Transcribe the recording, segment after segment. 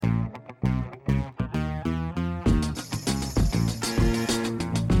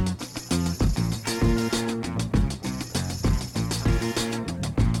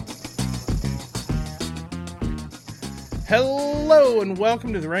Hello and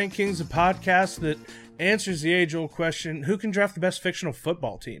welcome to the Rankings, a podcast that answers the age-old question, who can draft the best fictional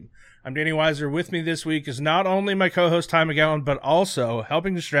football team? I'm Danny Weiser. With me this week is not only my co-host Ty McGowan, but also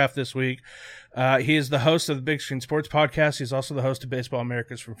helping us draft this week. He is the host of the Big Screen Sports Podcast. He's also the host of Baseball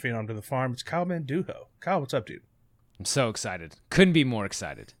Americas from Phenom to the Farm. It's Kyle Mandujo. Kyle, what's up, dude? I'm so excited. Couldn't be more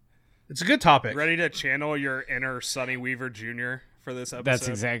excited. It's a good topic. Ready to channel your inner Sonny Weaver Jr. for this episode? That's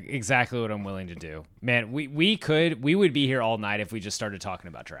exactly what I'm willing to do. Man, we would be here all night if we just started talking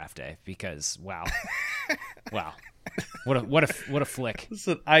about draft day because wow. Wow. What a flick.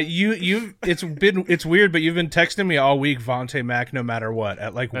 Listen, it's weird, but you've been texting me all week, Vontae Mack, no matter what,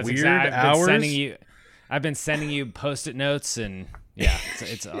 at like That's weird hours. I've been sending you Post-it notes, and yeah,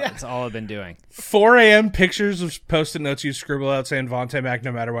 it's all I've been doing. 4 a.m. pictures of Post-it notes you scribble out saying Vontae Mack,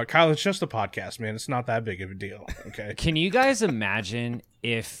 no matter what. Kyle, it's just a podcast, man. It's not that big of a deal. Okay. Can you guys imagine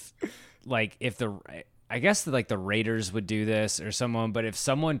if I guess the Raiders would do this or someone, but if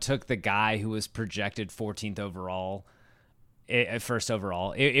someone took the guy who was projected 14th overall, first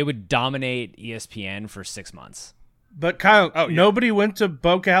overall, it would dominate ESPN for 6 months. But Kyle, nobody went to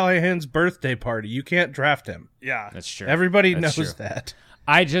Bo Callahan's birthday party. You can't draft him. Yeah, that's true. Everybody That's knows true. that.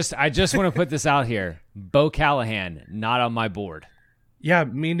 I just want to put this out here. Bo Callahan, not on my board. Yeah,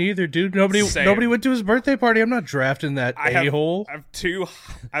 me neither, dude. Nobody went to his birthday party. I'm not drafting that a-hole. I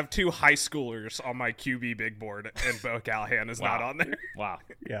have two high schoolers on my QB big board, and Bo Callahan is not on there. Wow.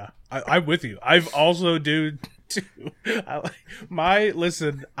 Yeah, I'm with you. I've also, dude, too.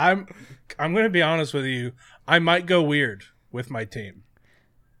 Listen, I'm going to be honest with you. I might go weird with my team.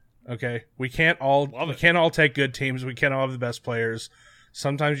 Okay, we can't all take good teams. We can't all have the best players.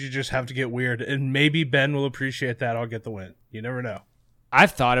 Sometimes you just have to get weird, and maybe Ben will appreciate that. I'll get the win. You never know. I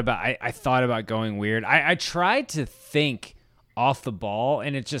thought about going weird. I tried to think off the ball,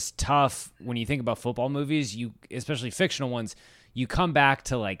 and it's just tough when you think about football movies. Especially fictional ones, you come back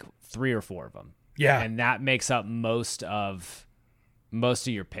to like 3 or 4 of them. Yeah, and that makes up most of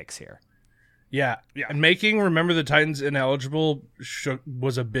your picks here. Yeah. And making Remember the Titans ineligible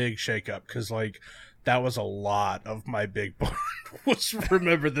was a big shakeup because like that was a lot of my big board was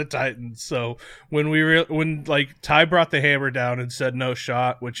Remember the Titans. So when Ty brought the hammer down and said no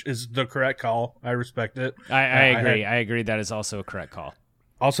shot, which is the correct call, I respect it. I agree. I agree. That is also a correct call.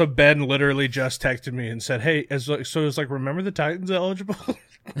 Also, Ben literally just texted me and said, "Hey, so it's like Remember the Titans eligible?"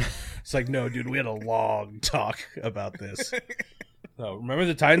 It's like, no, dude, we had a long talk about this. So, Remember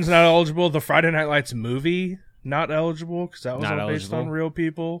the Titans not eligible. The Friday Night Lights movie not eligible because that was all based on real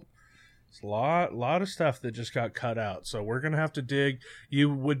people. It's a lot of stuff that just got cut out. So we're gonna have to dig. You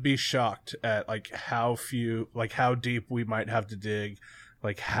would be shocked at how deep we might have to dig,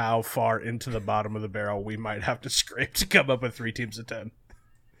 like how far into the bottom of the barrel we might have to scrape to come up with 3 teams of 10.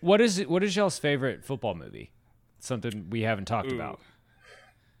 What is y'all's favorite football movie? Something we haven't talked about.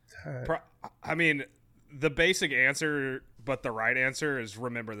 I mean, the basic answer, but the right answer is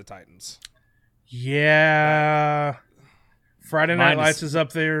Remember the Titans. Yeah. Friday Night Lights is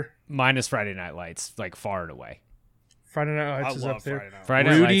up there. Mine is Friday Night Lights, like far and away. Friday Night Lights is up there. Friday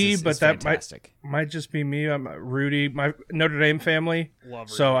Night Rudy, Lights but is that fantastic. might just be me. I'm Rudy, my Notre Dame family. Love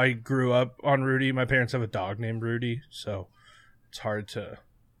Rudy. So I grew up on Rudy. My parents have a dog named Rudy, so it's hard to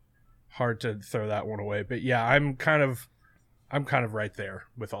throw that one away. But yeah, I'm kind of right there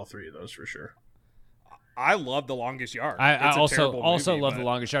with all 3 of those for sure. I love The Longest Yard. I also movie, love The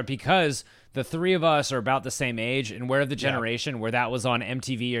Longest Yard because the 3 of us are about the same age, and we're the generation where that was on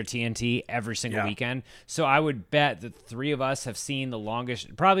MTV or TNT every single weekend. So I would bet the 3 of us have seen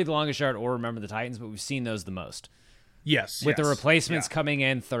probably The Longest Yard or Remember the Titans, but we've seen those the most. Yes. With the replacements coming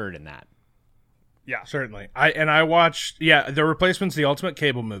in third in that. Yeah, certainly. I watched, The Replacements, the ultimate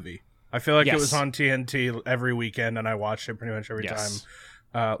cable movie. I feel like it was on TNT every weekend, and I watched it pretty much every time.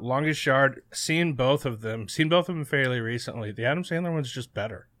 Longest Yard, seen both of them fairly recently. The Adam Sandler one's just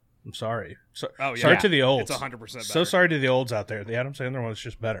better. I'm sorry. Sorry to the olds. It's 100% better. So sorry to the olds out there. The Adam Sandler one's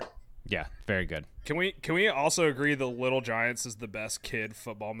just better. Yeah, very good. Can we also agree The Little Giants is the best kid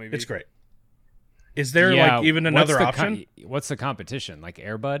football movie? It's great. Is there even another option? What's the competition? Like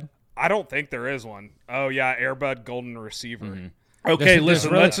Air Bud? I don't think there is one. Oh yeah, Air Bud Golden Receiver. Mm-hmm. Okay,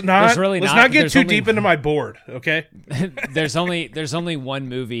 listen. Let's not get too deep into my board. Okay. There's only one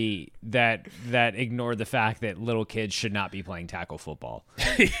movie that ignored the fact that little kids should not be playing tackle football.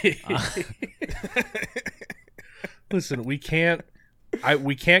 Listen, we can't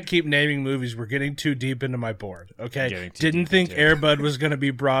keep naming movies. We're getting too deep into my board. Okay. Didn't think Air Bud was going to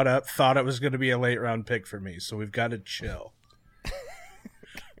be brought up. Thought it was going to be a late round pick for me. So we've got to chill.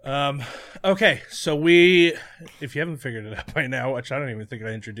 Okay, so if you haven't figured it out by now, which I don't even think I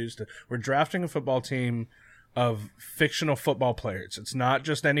introduced it, we're drafting a football team of fictional football players. It's not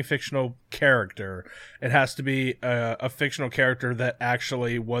just any fictional character. It has to be a fictional character that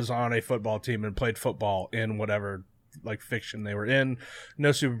actually was on a football team and played football in whatever like fiction they were in. No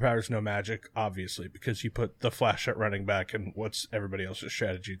superpowers, no magic, obviously, because you put the Flash at running back, and what's everybody else's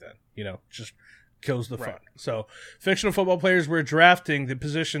strategy then? You know, just kills the fun. So fictional football players, we're drafting the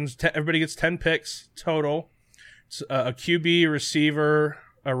positions. Everybody gets 10 picks total. It's a QB, receiver,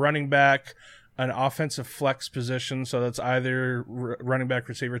 a running back, an offensive flex position, so that's either running back,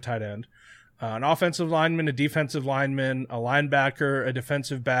 receiver, tight end, an offensive lineman, a defensive lineman, a linebacker, a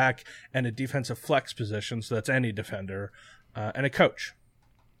defensive back, and a defensive flex position, so that's any defender, and a coach.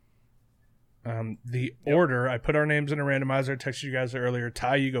 The order, I put our names in a randomizer. I texted you guys earlier.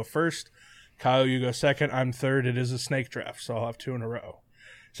 Ty, you go first. Kyle, you go second. I'm third. It is a snake draft, so I'll have 2 in a row.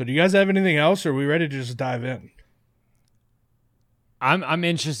 So do you guys have anything else, or are we ready to just dive in? I'm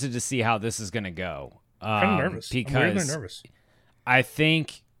interested to see how this is going to go. I'm nervous. Because I'm really nervous. I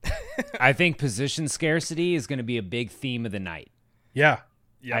think position scarcity is going to be a big theme of the night. Yeah.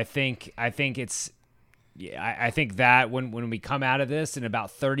 I think it's I think that when we come out of this in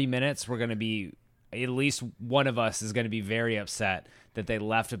about 30 minutes, we're going to be, at least one of us is going to be very upset that they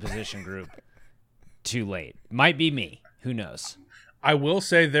left a position group too late. Might be me. Who knows? I will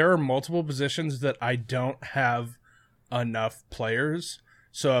say there are multiple positions that I don't have enough players,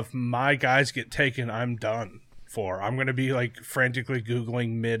 so if my guys get taken, I'm done for. I'm going to be like frantically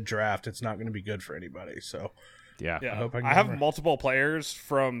Googling mid-draft. It's not going to be good for anybody, so yeah. I have multiple players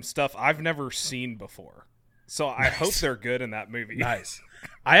from stuff I've never seen before, so I hope they're good in that movie. Nice.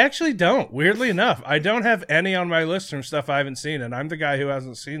 I actually don't, weirdly enough. I don't have any on my list from stuff I haven't seen, and I'm the guy who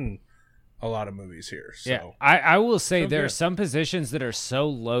hasn't seen a lot of movies here. So. Yeah, I will say there are some positions that are so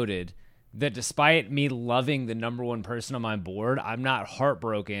loaded that despite me loving the number one person on my board, I'm not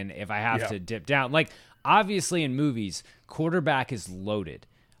heartbroken if I have to dip down. Like, obviously in movies, quarterback is loaded.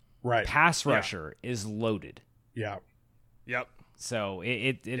 Right. Pass rusher is loaded. Yeah. Yep. So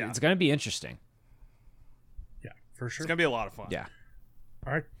it's going to be interesting. Yeah, for sure. It's going to be a lot of fun. Yeah.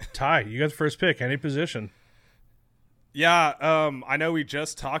 All right, Ty, you got the first pick. Any position? Yeah, I know we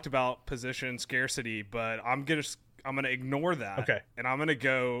just talked about position scarcity, but I'm gonna ignore that. Okay. And I'm gonna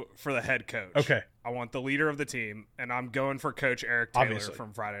go for the head coach. Okay. I want the leader of the team, and I'm going for Coach Eric Taylor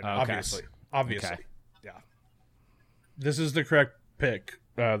from Friday Night. Okay. Obviously. Okay. Yeah. This is the correct pick.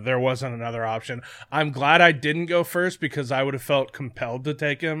 There wasn't another option. I'm glad I didn't go first because I would have felt compelled to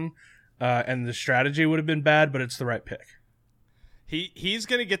take him, and the strategy would have been bad, but it's the right pick. He's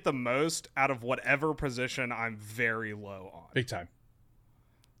going to get the most out of whatever position I'm very low on. Big time.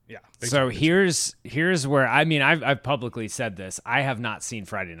 Yeah. So here's where, I mean, I've publicly said this. I have not seen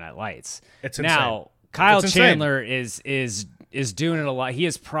Friday Night Lights. It's insane. Now, Kyle Chandler is doing it a lot. He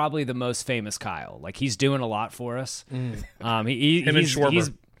is probably the most famous Kyle. Like, he's doing a lot for us. Him and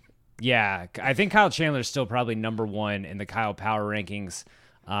Schwarber. Yeah, I think Kyle Chandler is still probably number one in the Kyle Power rankings.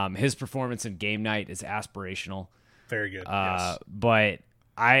 His performance in Game Night is aspirational. Very good. Yes. But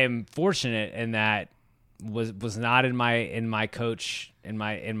I am fortunate in that was not in my coach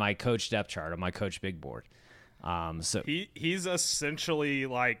depth chart on my coach big board. So he's essentially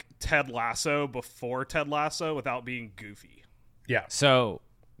like Ted Lasso before Ted Lasso without being goofy. Yeah. So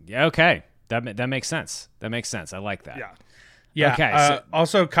yeah, okay, that makes sense. That makes sense. I like that. Yeah. Yeah. Okay.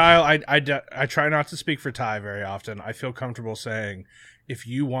 Also, Kyle, I try not to speak for Ty very often. I feel comfortable saying, if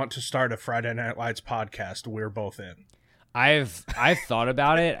you want to start a Friday Night Lights podcast, we're both in. I've thought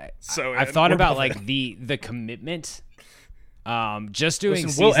about it. I've thought about like the commitment. Just doing.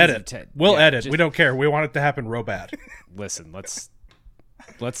 Listen, we'll edit. Edit. We don't care. We want it to happen real bad. Listen, let's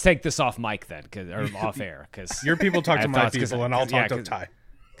take this off mic then, or off air, because your people talk to my people, and I'll talk to Ty.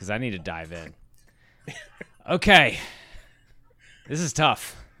 Because I need to dive in. Okay, this is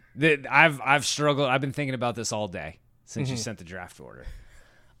tough. I've struggled. I've been thinking about this all day since you sent the draft order.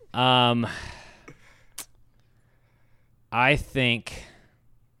 I think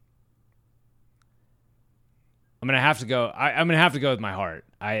I'm gonna have to go. I'm gonna have to go with my heart.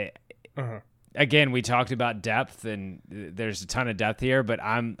 Again, we talked about depth, and there's a ton of depth here, but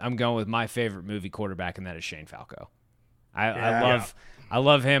I'm going with my favorite movie quarterback, and that is Shane Falco. I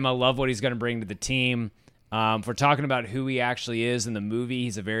love him. I love what he's going to bring to the team. If we're talking about who he actually is in the movie,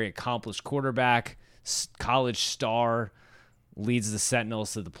 he's a very accomplished quarterback, college star, leads the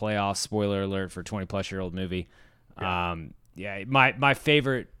Sentinels to the playoffs. Spoiler alert for a 20-plus-year-old movie. My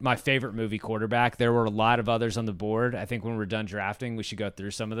favorite movie quarterback. There were a lot of others on the board. I think when we're done drafting, we should go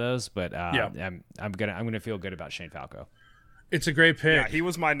through some of those. But I'm gonna feel good about Shane Falco. It's a great pick. Yeah, he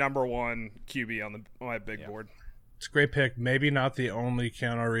was my number one QB on my big board. It's a great pick. Maybe not the only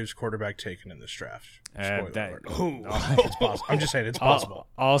Keanu Reeves quarterback taken in this draft. Spoiler alert. It's possible. I'm just saying it's possible.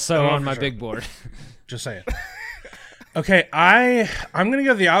 Also on my big board. Just saying. Okay, I'm going to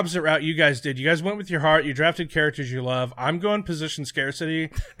go the opposite route you guys did. You guys went with your heart. You drafted characters you love. I'm going position scarcity,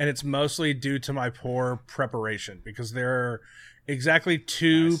 and it's mostly due to my poor preparation because there are exactly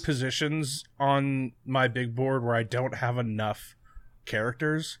two positions on my big board where I don't have enough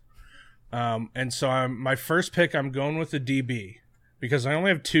characters. And so my first pick, I'm going with the DB because I only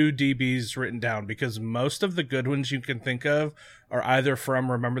have 2 DBs written down because most of the good ones you can think of are either from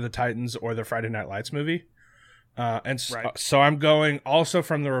Remember the Titans or the Friday Night Lights movie. So I'm going also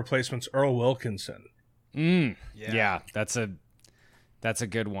from the replacements, Earl Wilkinson. Yeah, that's a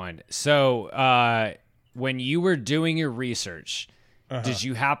good one. So when you were doing your research, did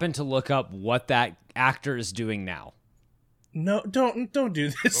you happen to look up what that actor is doing now? No, don't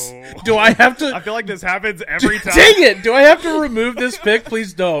do this. Oh. Do I have to? I feel like this happens every time. Dang it! Do I have to remove this pick?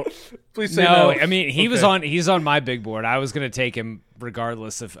 Please don't. Please say no. I mean, he's on my big board. I was gonna take him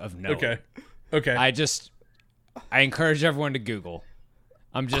regardless of no. Okay. I encourage everyone to Google.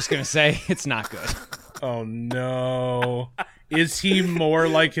 I'm just gonna say it's not good. Oh no! Is he more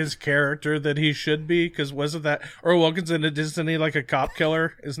like his character than he should be? Because wasn't that Earl Wilkinson? Isn't he like a cop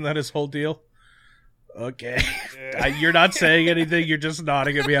killer? Isn't that his whole deal? Okay. Yeah. You're not saying anything. You're just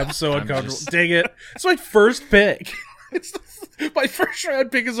nodding at me. I'm so uncomfortable. Dang it. It's my first pick. My first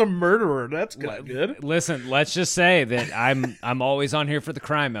round pick is a murderer. That's good. Listen, let's just say that I'm always on here for the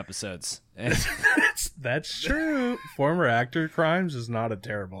crime episodes. That's true. Former actor crimes is not a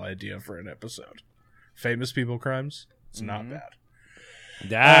terrible idea for an episode. Famous people crimes, it's not bad.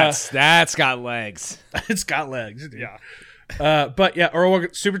 That's got legs. It's got legs. Dude. Yeah. But yeah, Earl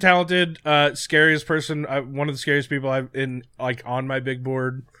Wilkinson, super talented, scariest person. One of the scariest people I've in like on my big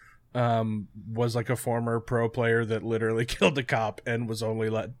board. Was like a former pro player that literally killed a cop and was only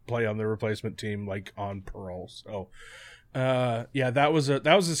let play on the replacement team like on parole. So, yeah, that was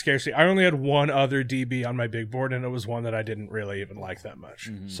a scarcity. I only had one other DB on my big board, and it was one that I didn't really even like that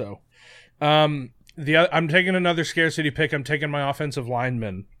much. Mm-hmm. So, I'm taking another scarcity pick. I'm taking my offensive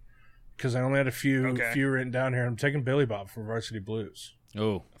lineman because I only had a few written down here. I'm taking Billy Bob from Varsity Blues.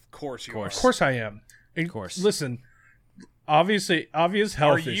 Oh, of course you are. Of course I am. Of course. Listen. Obvious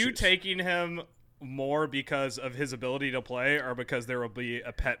health issues. Are you taking him more because of his ability to play or because there will be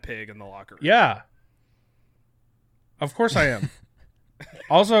a pet pig in the locker room? Yeah. Of course I am.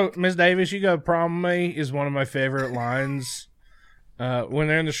 Also, Miss Davis, you got a problem with me is one of my favorite lines. When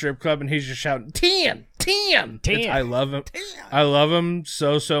they're in the strip club and he's just shouting, 10! I love him. 10. I love him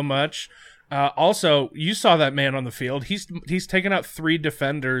so much. Also, you saw that man on the field. He's taken out 3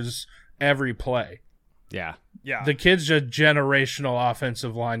 defenders every play. Yeah. The kid's a generational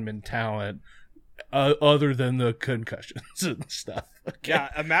offensive lineman talent, other than the concussions and stuff. Okay? Yeah,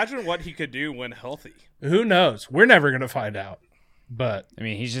 imagine what he could do when healthy. Who knows? We're never going to find out. But I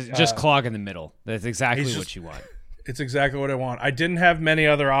mean, he's just clogging the middle. That's exactly what you want. It's exactly what I want. I didn't have many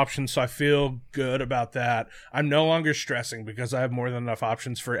other options, so I feel good about that. I'm no longer stressing because I have more than enough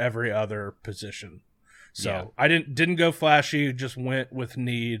options for every other position. So I didn't go flashy, just went with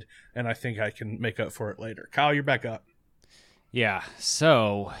need, and I think I can make up for it later. Kyle, you're back up. Yeah.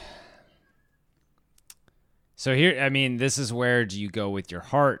 So here, I mean, this is where do you go with your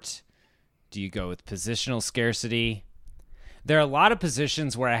heart? Do you go with positional scarcity? There are a lot of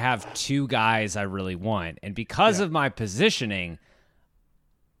positions where I have 2 guys I really want, and because of my positioning,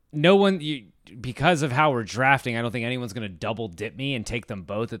 because of how we're drafting, I don't think anyone's going to double dip me and take them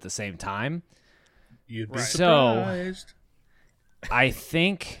both at the same time. You'd be surprised. So, I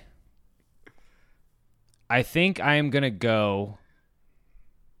think I am going to go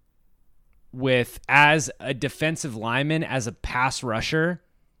with, as a defensive lineman, as a pass rusher,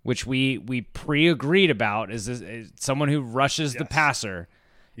 which we pre-agreed about, is someone who rushes the passer.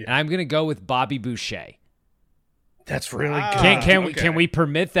 Yeah. And I'm going to go with Bobby Boucher. That's really good. Can we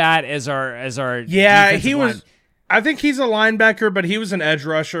permit that as our Yeah, he was line? I think he's a linebacker, but he was an edge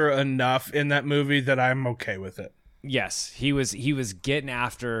rusher enough in that movie that I'm okay with it. Yes, he was getting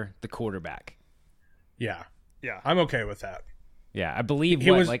after the quarterback. Yeah. I'm okay with that. Yeah, I believe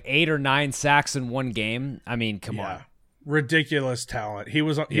he was like 8 or 9 sacks in one game. I mean, come on. Ridiculous talent.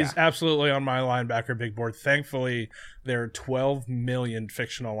 He's absolutely on my linebacker big board. Thankfully, there are 12 million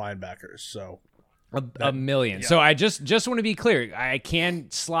fictional linebackers, so a million. Yeah. So I just want to be clear. I can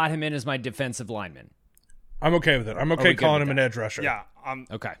slot him in as my defensive lineman. I'm okay with it. I'm okay calling him an edge rusher. Yeah.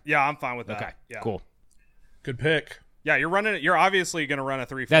 Okay. Yeah, I'm fine with that. Okay. Yeah. Cool. Good pick. Yeah, you're obviously going to run a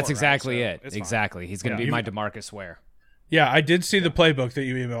 3-4. That's exactly right? it. Exactly. He's going to be my DeMarcus Ware. Yeah, I did see the playbook that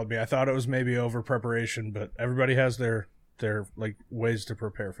you emailed me. I thought it was maybe over preparation, but everybody has their like ways to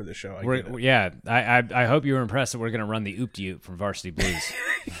prepare for the show. I hope you were impressed that we're going to run the oop-de-oop from Varsity Blues.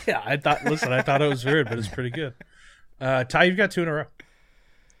 Yeah, I thought it was weird, but it's pretty good. Ty, you've got 2 in a row.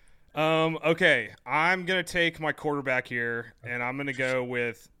 Okay, I'm gonna take my quarterback here, and I'm gonna go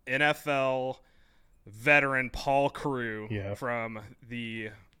with NFL veteran Paul Crewe from the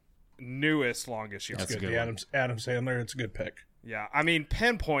newest Longest Yard. That's good. The Adam Sandler. It's a good pick. Yeah, I mean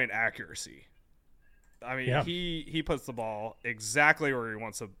pinpoint accuracy. I mean he puts the ball exactly where he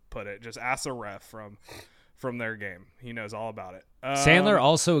wants to put it. Just ask a ref from their game. He knows all about it. Sandler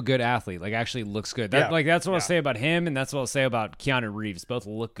also a good athlete. Like actually looks good. That's what I'll say about him, and that's what I'll say about Keanu Reeves. Both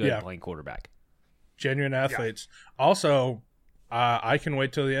look good playing quarterback. Genuine athletes. Yeah. Also, I can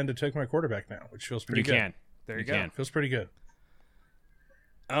wait till the end to take my quarterback now, which feels pretty good. You can. There you go. Feels pretty good.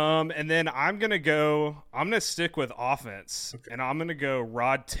 And then I'm gonna stick with offense, and I'm gonna go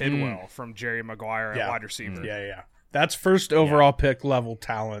Rod Tidwell from Jerry Maguire at wide receiver. Yeah. That's first overall pick level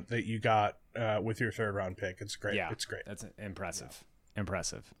talent that you got with your 3rd round pick. It's great. It's great. That's impressive.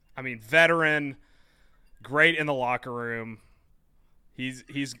 Impressive. I mean, veteran, great in the locker room. He's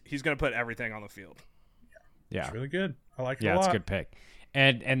gonna put everything on the field. Yeah, it's really good. I like it a lot. Yeah, it's a good pick,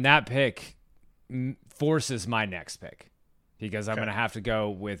 and that pick forces my next pick. Because I'm going to have to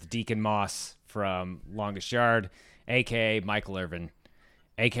go with Deacon Moss from Longest Yard, a.k.a. Michael Irvin,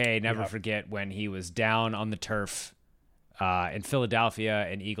 a.k.a. never forget when he was down on the turf in Philadelphia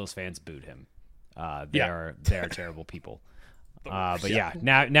and Eagles fans booed him. They are terrible people.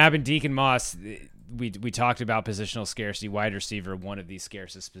 Nabbing Deacon Moss, we talked about positional scarcity, wide receiver, one of these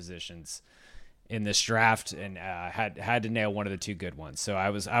scarcest positions in this draft, and had to nail one of the 2 good ones. So I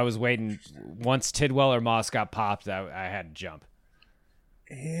was waiting. Once Tidwell or Moss got popped, I had to jump.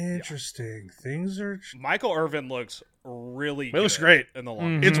 Interesting. Things are. Michael Irvin looks really good. It looks great in the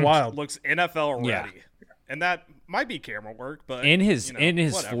long. It's wild. Looks NFL ready, and that might be camera work, but in his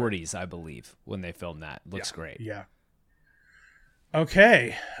 40s, I believe, when they filmed that, looks great. Yeah.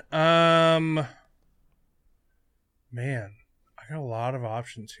 Okay. Man. I got a lot of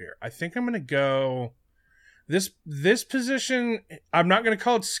options here. I think I'm going to go this position. I'm not going to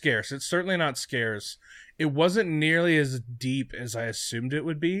call it scarce. It's certainly not scarce. It wasn't nearly as deep as I assumed it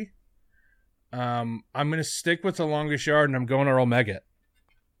would be. I'm going to stick with the Longest Yard, and I'm going Earl Meggett.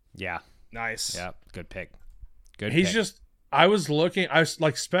 Yeah. Nice. Yeah. Good pick. I was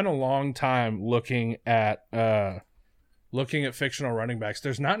spent a long time looking at fictional running backs.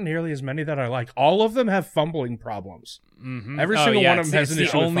 There's not nearly as many that I like. All of them have fumbling problems. Mm-hmm. Every single one of them has an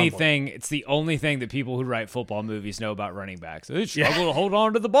issue with fumbling. It's the only thing that people who write football movies know about running backs. They struggle to hold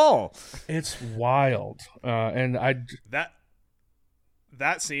on to the ball. It's wild. That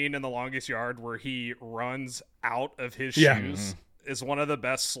scene in The Longest Yard where he runs out of his shoes is one of the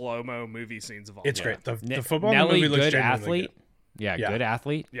best slow-mo movie scenes of all time. It's great. The football Nelly, movie looks good genuinely athlete. good. Yeah, good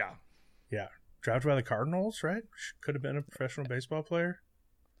athlete. Yeah. Drafted by the Cardinals, right? Could have been a professional baseball player.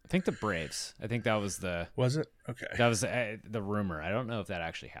 I think the Braves. I think that was the... Was it? Okay. That was the rumor. I don't know if that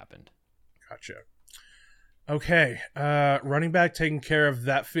actually happened. Gotcha. Okay. Running back taken care of.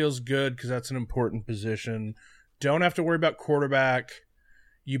 That feels good because that's an important position. Don't have to worry about quarterback.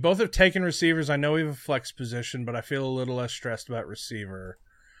 You both have taken receivers. I know we have a flex position, but I feel a little less stressed about receiver.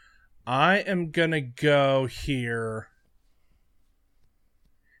 I am going to go here.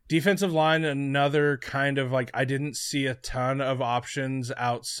 Defensive line, another kind of like, I didn't see a ton of options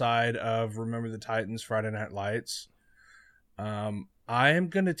outside of Remember the Titans, Friday Night Lights. I am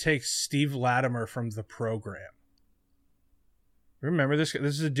going to take Steve Latimer from The Program. Remember this guy?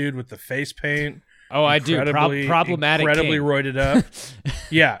 This is a dude with the face paint. Oh, I do. Problematic. Incredibly king. roided up.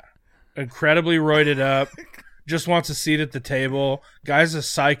 Yeah. Incredibly roided up. Just wants a seat at the table. Guy's a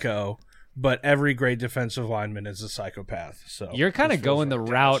psycho. But every great defensive lineman is a psychopath. So you're kind of going the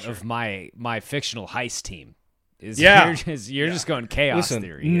route of my fictional heist team. You're just going chaos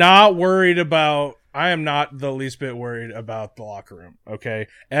theory. Not worried about. I am not the least bit worried about the locker room. Okay,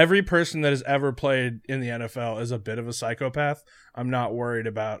 every person that has ever played in the NFL is a bit of a psychopath. I'm not worried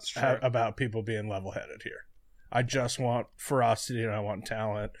about people being level-headed here. I just want ferocity and I want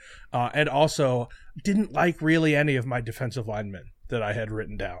talent, and also didn't like really any of my defensive linemen that I had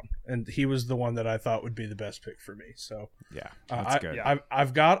written down, and he was the one that I thought would be the best pick for me. So yeah, that's good.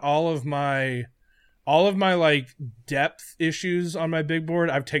 I've got all of my like depth issues on my big board.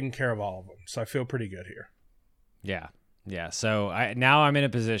 I've taken care of all of them, so I feel pretty good here. Yeah. So now I'm in a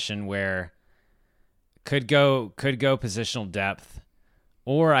position where could go positional depth,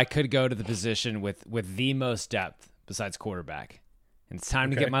 or I could go to the position with the most depth besides quarterback. And it's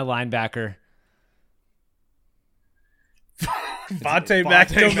time to get my linebacker. Vontae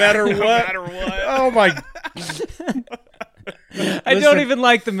Mack, no matter what. No matter what. Oh my. I don't even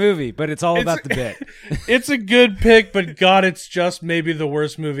like the movie, but it's all about the bit. It's a good pick, but God, it's just maybe the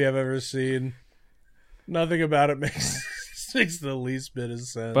worst movie I've ever seen. Nothing about it makes the least bit of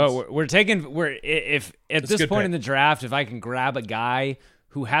sense. But if at this point in the draft, if I can grab a guy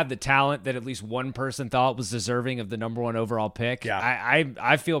who had the talent that at least one person thought was deserving of the number 1 overall pick,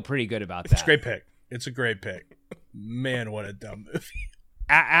 I feel pretty good about that. It's a great pick. It's a great pick. Man, what a dumb movie.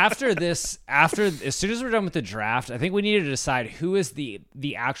 After this, as soon as we're done with the draft, I think we need to decide who is the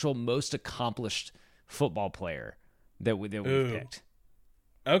actual most accomplished football player that we picked.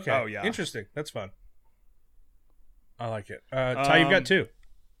 Okay. Oh, yeah. Interesting. That's fun. I like it. Ty, you've got 2.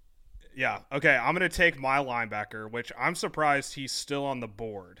 Yeah. Okay. I'm going to take my linebacker, which I'm surprised he's still on the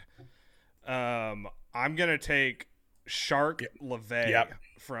board. I'm going to take Shark LeVay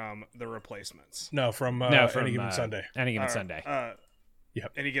from The Replacements. From Any Given Sunday. Any Given Sunday.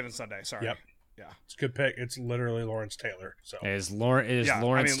 Any Given Sunday. Sorry. Yep. Yeah. It's a good pick. It's literally Lawrence Taylor. So it is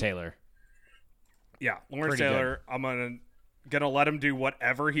Lawrence Taylor. Yeah, Lawrence Taylor. Good. I'm gonna let him do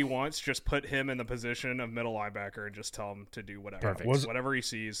whatever he wants. Just put him in the position of middle linebacker and just tell him to do whatever. Perfect. Whatever he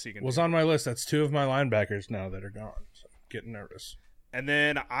sees, he can. Was on my list. That's 2 of my linebackers now that are gone. So I'm getting nervous. And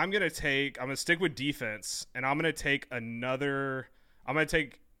then I'm gonna stick with defense, and I'm gonna take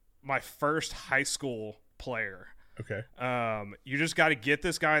my first high school player. Okay. You just got to get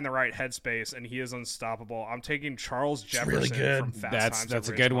this guy in the right headspace, and he is unstoppable. I'm taking Charles Jefferson really good. from Fast Times That's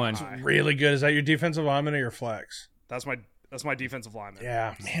at a good one. High. Really good. Is that your defensive lineman or your flex? That's my defensive lineman.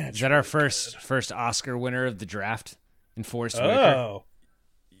 Yeah, man. Is that our first Oscar winner of the draft in Forrest Whitaker? Oh,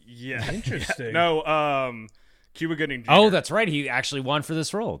 yeah. Interesting. Yeah. No, Cuba Gooding Jr. Oh, that's right. He actually won for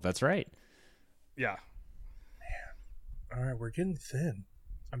this role. That's right. Yeah. Man. All right, we're getting thin.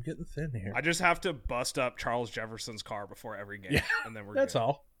 I'm getting thin here. I just have to bust up Charles Jefferson's car before every game, and then that's good.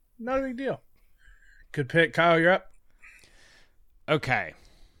 all. Not a big deal. Good pick. Kyle, you're up. Okay.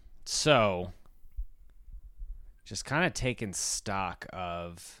 So, just kind of taking stock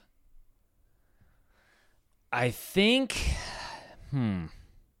of, I think, There's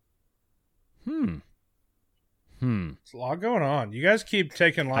a lot going on. You guys keep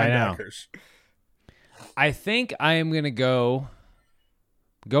taking linebackers. I think I am going to go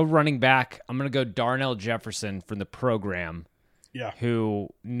running back. I'm going to go Darnell Jefferson from the program. Yeah. Who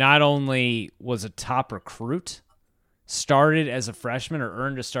not only was a top recruit, started as a freshman or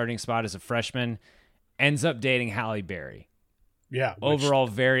earned a starting spot as a freshman, ends up dating Halle Berry. Yeah. Overall,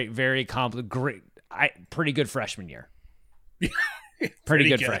 very, very great. Pretty good freshman year. pretty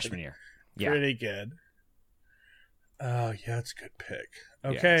good freshman year. Yeah. Pretty good. Oh, yeah, it's a good pick.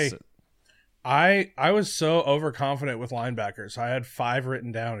 Okay. Yeah, so, I was so overconfident with linebackers. I had 5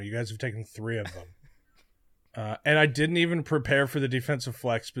 written down. You guys have taken 3 of them. And I didn't even prepare for the defensive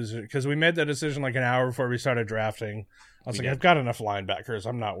flex position because we made that decision like an hour before we started drafting. I was I've got enough linebackers.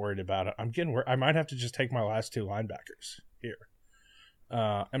 I'm not worried about it. I might have to just take my last 2 linebackers here.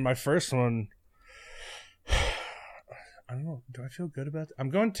 And my first one, I don't know. Do I feel good about that? I'm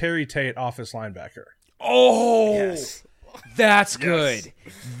going Terry Tate, office linebacker. Oh, yes. That's good.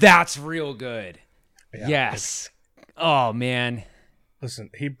 That's real good. Yeah, yes. Oh, man. Listen,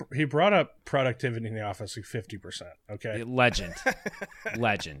 he brought up productivity in the office like 50%. Okay, legend.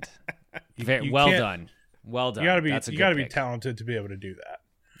 Well done. You gotta be talented to be able to do that.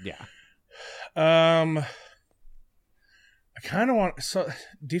 Yeah. I kind of want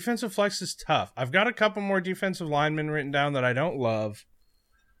defensive flex is tough. I've got a couple more defensive linemen written down that I don't love.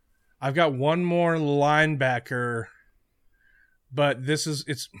 I've got one more linebacker, but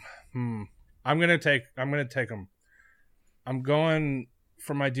I'm gonna take him. I'm going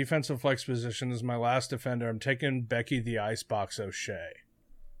for my defensive flex position as my last defender. I'm taking Becky the Icebox O'Shea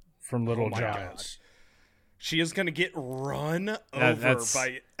from Little Giants. God. She is going to get run over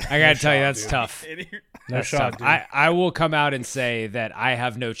by... I got to tell you, that's tough. No shot, dude. I will come out and say that I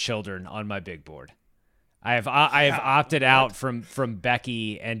have no children on my big board. I have opted out from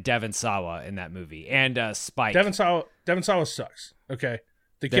Becky and Devin Sawa in that movie. And Spike. Devin Sawa sucks. Okay.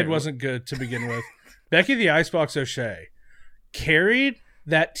 The kid wasn't good to begin with. Becky the Icebox O'Shea carried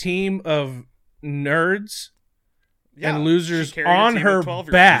that team of nerds and losers on her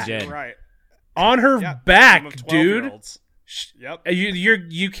back. Right. On her back, dude. Yep.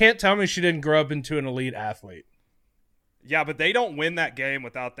 You can't tell me she didn't grow up into an elite athlete. Yeah, but they don't win that game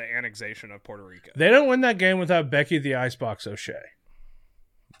without the annexation of Puerto Rico. They don't win that game without Becky the Icebox O'Shea.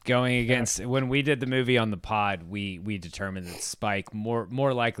 Going against when we did the movie on the pod, we determined that Spike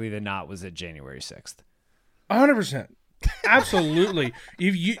more likely than not was at January 6th. 100%. Absolutely.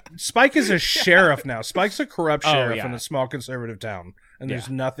 Spike is a sheriff now. Spike's a corrupt sheriff in a small conservative town, and there's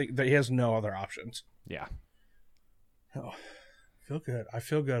nothing that he has no other options. Yeah. Oh, I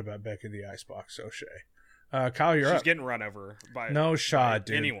feel good about Becky the Icebox O'Shea. Kyle, you're up. She's getting run over by no shot,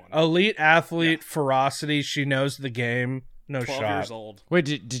 dude. Anyone. Elite athlete, ferocity. She knows the game. No 12 shot. years old. Wait,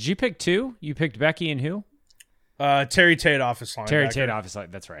 did you pick two? You picked Becky and who? Terry Tate, office linebacker. Terry Tate, office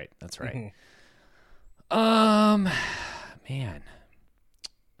line. That's right.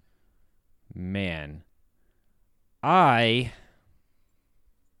 Man.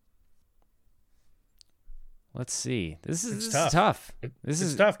 Let's see. This is tough. This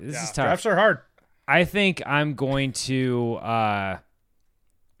is tough. Drafts are hard. I think I'm going to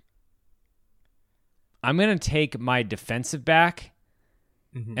take my defensive back,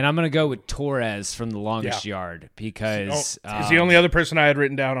 and I'm going to go with Torres from the longest yard because he's the only other person I had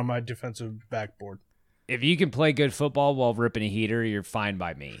written down on my defensive backboard. If you can play good football while ripping a heater, you're fine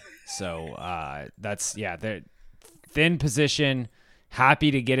by me. So that's the thin position.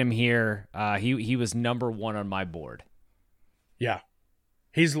 Happy to get him here. He was number 1 on my board. Yeah.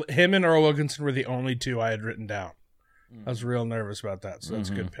 Him and Earl Wilkinson were the only two I had written down. I was real nervous about that, so that's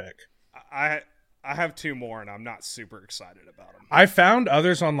a good pick. I have 2 more, and I'm not super excited about them. I found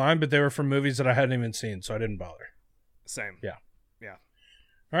others online, but they were from movies that I hadn't even seen, so I didn't bother. Same. Yeah.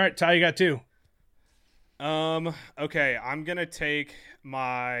 All right, Ty, you got 2. Okay, I'm going to take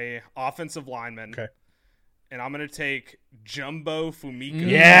my offensive lineman. Okay. And I'm going to take Jumbo Fumika.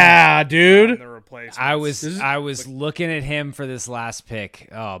 Yeah, dude. The replacement. I was looking at him for this last pick.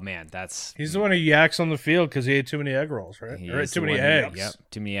 Oh, man, he's the one who yaks on the field because he ate too many egg rolls, right? Or too many eggs. Yep,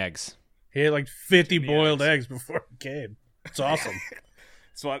 too many eggs. He ate like 50 boiled eggs before the game. It's awesome.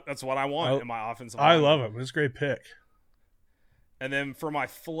 That's what I want in my offensive line. I lineman. love him. It's a great pick. And then for my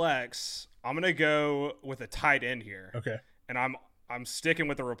flex, I'm going to go with a tight end here. Okay. And I'm sticking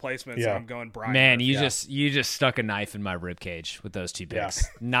with the replacements. And I'm going Brian. Man, Murphy. you just stuck a knife in my rib cage with those 2 picks.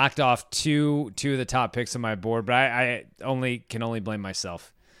 Knocked off two of the top picks on my board, but I can only blame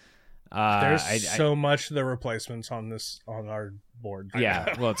myself. There's so much of the replacements on our board.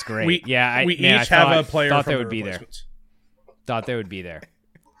 Yeah, well, it's great. We each have a player. Thought from they the would be there. Thought they would be there.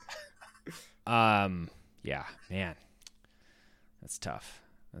 Yeah, man, that's tough.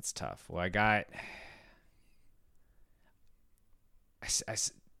 Well, I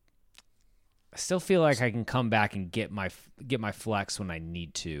still feel like I can come back and get my flex when I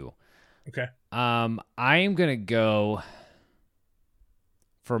need to. Okay. I am gonna go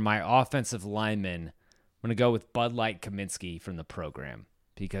for my offensive lineman. I'm gonna go with Bud Light Kaminsky from the program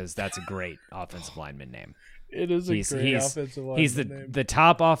because that's a great offensive lineman name. It is a great offensive lineman. He's name. the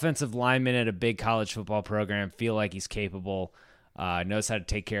top offensive lineman at a big college football program. Feel like he's capable. Knows how to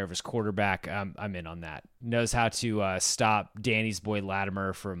take care of his quarterback. I'm in on that. Knows how to stop Danny's boy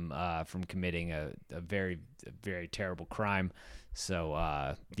Latimer from committing a very, very terrible crime. So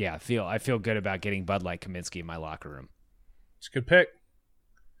I feel good about getting Bud Light Kaminsky in my locker room. It's a good pick.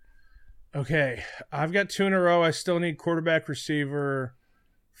 Okay, I've got 2 in a row. I still need quarterback, receiver,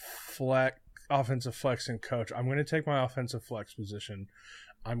 flex, offensive flex, and coach. I'm going to take my offensive flex position.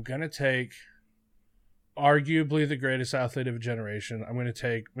 I'm going to take arguably the greatest athlete of a generation. I'm going to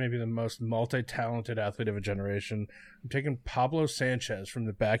take maybe the most multi-talented athlete of a generation. I'm taking Pablo Sanchez from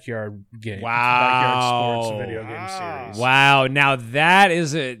the Backyard Game. Wow. Backyard Sports video game series. Wow. Now that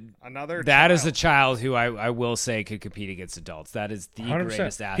is a child who I will say could compete against adults. That is the 100%.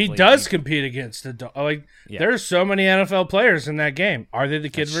 Greatest athlete. He does compete against adults. There's so many NFL players in that game. Are they the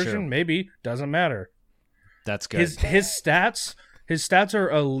kid version? True. Maybe. Doesn't matter. That's good. His stats... His stats are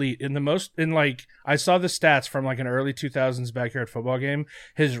elite. I saw the stats from like an early 2000s backyard football game.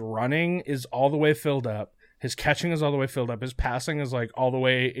 His running is all the way filled up. His catching is all the way filled up. His passing is like all the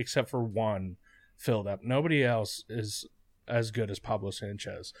way except for one filled up. Nobody else is as good as Pablo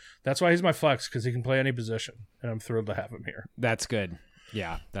Sanchez. That's why he's my flex, because he can play any position, and I'm thrilled to have him here. That's good.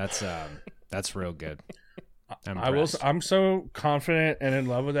 Yeah, that's real good. I'm so confident and in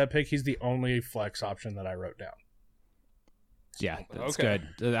love with that pick. He's the only flex option that I wrote down. Yeah, that's good.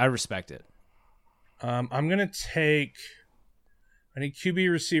 I respect it. I'm going to take... I need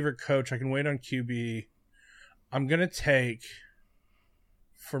QB, receiver, coach. I can wait on QB. I'm going to take,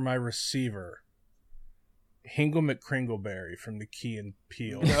 for my receiver, Hingle McCringleberry from the Key and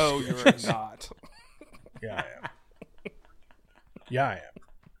Peele. No, you're not. Yeah,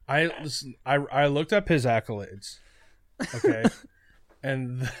 I am. I looked up his accolades. Okay.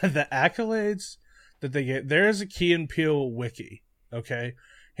 And the accolades that they get, there is a Key and Peele wiki. Okay.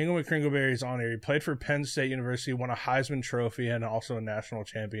 Hingle McCringleberry is on here. He played for Penn State University, won a Heisman Trophy and also a national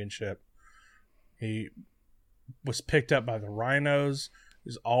championship. He was picked up by the Rhinos.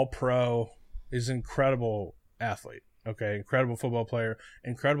 He's all pro. He's an incredible athlete. Okay, incredible football player.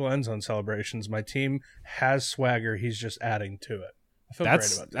 Incredible end zone celebrations. My team has swagger. He's just adding to it. I feel great about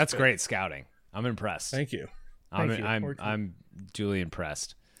this. That's great scouting. I'm impressed. Thank you. I'm duly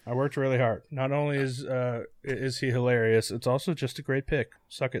impressed. I worked really hard. Not only is he hilarious, it's also just a great pick.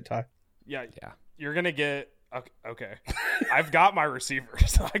 Suck it, Ty. Yeah. You're gonna get okay. I've got my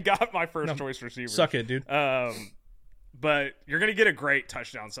receivers. I got my first choice receiver. Suck it, dude. But you're gonna get a great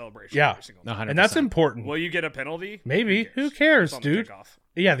touchdown celebration. Yeah, every single time. And that's important. Will you get a penalty? Maybe. Who cares, dude?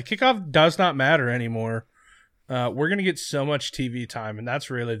 Yeah, the kickoff does not matter anymore. We're gonna get so much TV time, and that's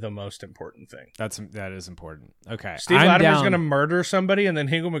really the most important thing. That is important. Okay, Steve Latimer's gonna murder somebody, and then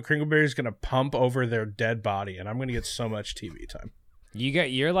Hingle McCringleberry's gonna pump over their dead body, and I'm gonna get so much TV time.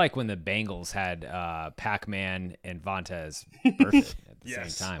 You're like when the Bengals had Pac-Man and Vontez Burfict at the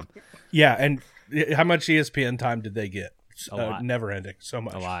same time. Yeah, and how much ESPN time did they get? A lot. Never ending. So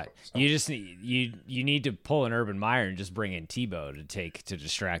much. A lot. So. You just you need to pull an Urban Meyer and just bring in Tebow to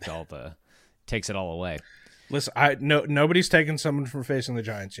distract takes it all away. Listen, nobody's taken someone from facing the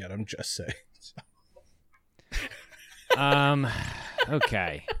Giants yet. I'm just saying.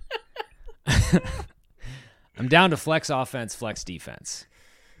 Okay. I'm down to flex offense, flex defense.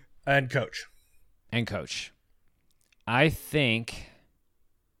 And coach. I think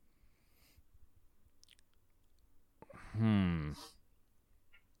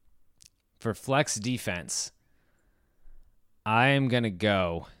for flex defense, I am going to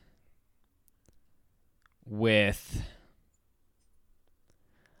go with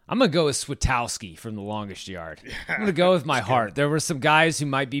Switowski from The Longest Yard. I'm gonna go with my heart. There were some guys who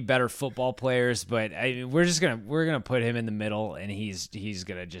might be better football players, but we're gonna put him in the middle, and he's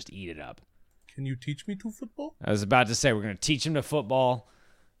gonna just eat it up. Can you teach me to football? I was about to say we're gonna teach him to football.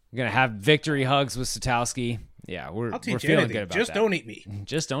 We're gonna have victory hugs with Switowski. Yeah, we're feeling good about just that. Don't eat me.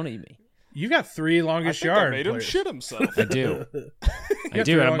 Just don't eat me. You got 3 Longest Yard. I made him shit himself. I do. I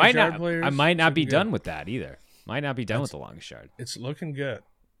do. And I might not be done with that either. Might not be done with the Longest Yard. It's looking good.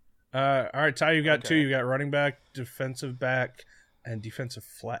 All right, Ty, you got 2. You got running back, defensive back, and defensive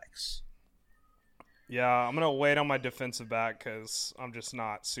flex. Yeah, I'm going to wait on my defensive back because I'm just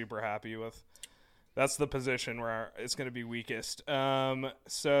not super happy with. That's the position where it's going to be weakest.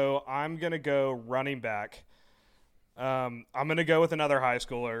 So I'm going to go running back. I'm going to go with another high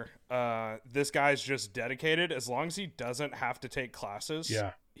schooler. This guy's just dedicated. As long as he doesn't have to take classes,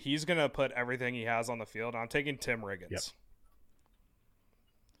 he's going to put everything he has on the field. I'm taking Tim Riggins.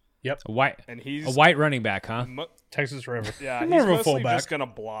 Yep. A white running back, huh? Texas River. Yeah, more he's of a fullback. Just going to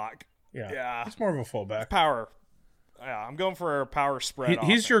block. Yeah. He's more of a fullback. Power. Yeah, I'm going for a power spread.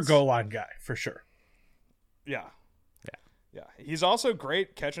 He's your goal line guy for sure. Yeah. He's also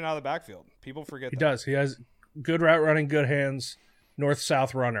great catching out of the backfield. People forget that. He does. He has good route running, good hands,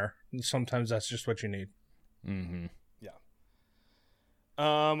 north-south runner. And sometimes that's just what you need. Mm-hmm. Yeah.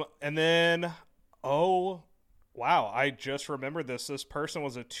 And then, wow, I just remembered this. This person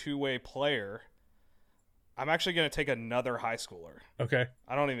was a two-way player. I'm actually going to take another high schooler. Okay.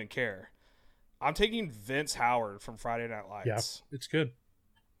 I don't even care. I'm taking Vince Howard from Friday Night Lights. Yeah, it's good.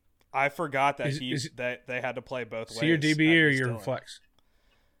 I forgot that that they had to play both ways. So your DB or your flex?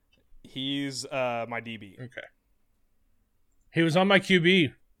 He's my DB. Okay. He was on my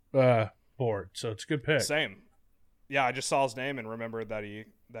QB board, so it's a good pick. Same. Yeah, I just saw his name and remembered that he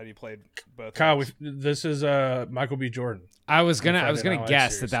played both. Kyle, this is Michael B. Jordan. I was gonna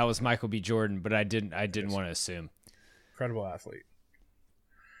guess that was Michael B. Jordan, but I didn't want to assume. Incredible athlete.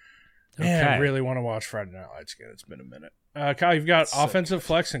 Okay. Man, I really want to watch Friday Night Lights again. It's been a minute. Kyle, you've got offensive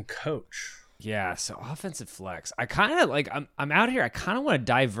flex and coach. Yeah, so offensive flex. I kind of like. I'm out here. I kind of want to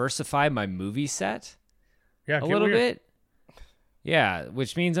diversify my movie set. Yeah, a little bit. Yeah,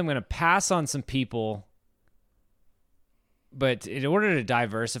 which means I'm going to pass on some people. But in order to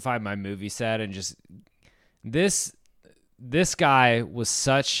diversify my movie set and just this guy was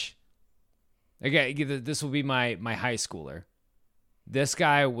such. Again, this will be my high schooler. This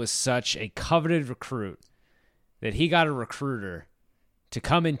guy was such a coveted recruit that he got a recruiter to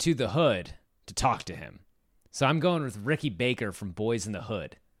come into the hood to talk to him. So I'm going with Ricky Baker from Boys in the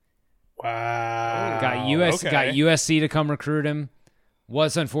Hood. Wow. Got USC to come recruit him.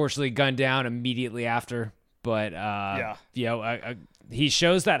 Was unfortunately gunned down immediately after. But, he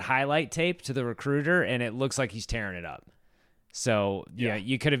shows that highlight tape to the recruiter, and it looks like he's tearing it up. So,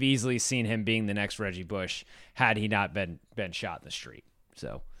 you could have easily seen him being the next Reggie Bush had he not been shot in the street.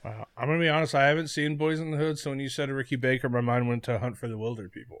 So, wow. I'm going to be honest, I haven't seen Boys in the Hood, so when you said Ricky Baker, my mind went to Hunt for the Wilder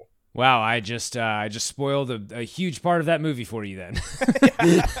People. Wow, I just spoiled a huge part of that movie for you then.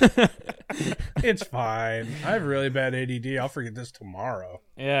 It's fine. I have really bad ADD. I'll forget this tomorrow.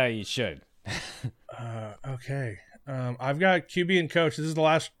 Yeah, you should. Okay. I've got QB and coach. This is the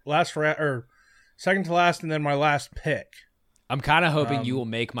last or second to last, and then my last pick. I'm kind of hoping you will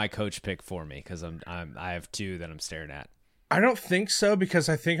make my coach pick for me because I have two that I'm staring at. I don't think so because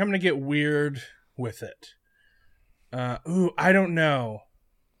I think I'm going to get weird with it. I don't know.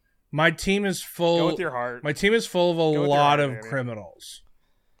 My team is full. Go with your heart. My team is full of a lot of criminals.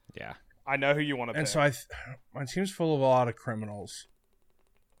 Yeah, I know who you want to pick. And so my team's full of a lot of criminals.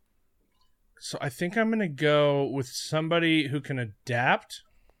 So I think I'm going to go with somebody who can adapt.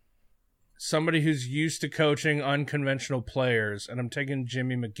 Somebody who's used to coaching unconventional players, and I'm taking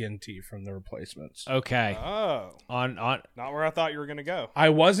Jimmy McGinty from the replacements. Okay. Oh. On Not where I thought you were going to go. I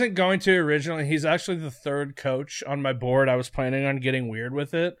wasn't going to originally. He's actually the third coach on my board. I was planning on getting weird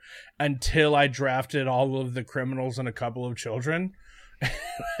with it until I drafted all of the criminals and a couple of children.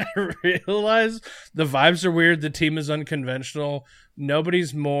 I realized the vibes are weird. The team is unconventional.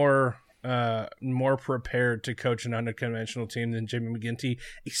 Nobody's more prepared to coach an unconventional team than Jimmy McGinty,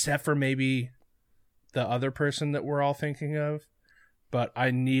 except for maybe the other person that we're all thinking of. But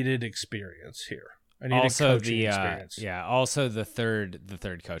I needed experience here. I needed also coaching experience. Also the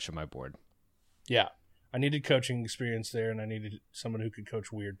third coach on my board. Yeah, I needed coaching experience there, and I needed someone who could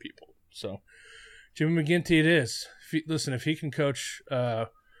coach weird people. So Jimmy McGinty it is. If he can coach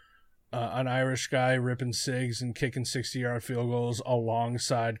an Irish guy ripping cigs and kicking 60-yard field goals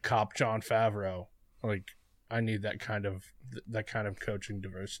alongside cop John Favreau, like I need that kind of coaching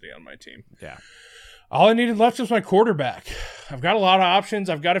diversity on my team. Yeah. All I needed left was my quarterback. I've got a lot of options.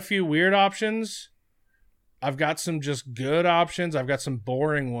 I've got a few weird options. I've got some just good options. I've got some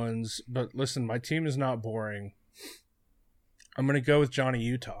boring ones. But listen, my team is not boring. I'm going to go with Johnny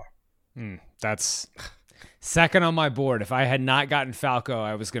Utah. That's second on my board. If I had not gotten Falco,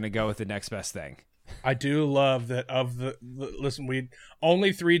 I was going to go with the next best thing. I do love that listen, we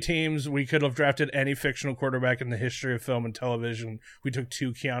only 3 teams we could have drafted any fictional quarterback in the history of film and television. We took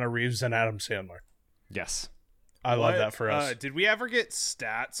 2 Keanu Reeves and Adam Sandler. Yes. I love that for us. Did we ever get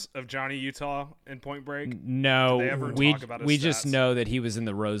stats of Johnny Utah in Point Break? No, Did they ever talk about his we stats? just know that he was in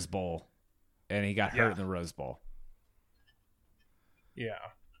the Rose Bowl and he got hurt Yeah. in the Rose Bowl. Yeah.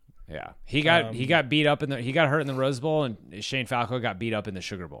 Yeah. He got beat up he got hurt in the Rose Bowl, and Shane Falco got beat up in the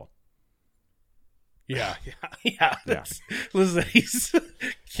Sugar Bowl. Yeah. Yeah. Listen, he's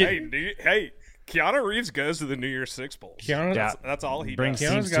Hey, Keanu Reeves goes to the New Year's Six Bowls. That's all he brings.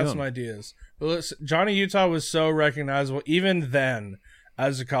 does. Keanu's got some ideas. But listen, Johnny Utah was so recognizable even then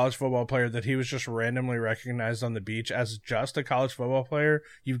as a college football player that he was just randomly recognized on the beach as just a college football player.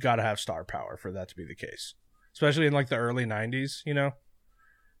 You've got to have star power for that to be the case, especially in like the early 90s, you know?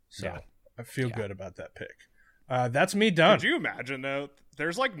 So Yeah. I feel good about that pick. That's me done. Could you imagine, though?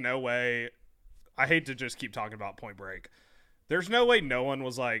 There's like no way. I hate to just keep talking about Point Break. There's no way no one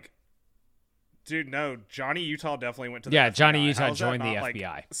was like, dude, no, Johnny Utah definitely went to the FBI. Johnny Utah How is that joined the not, like,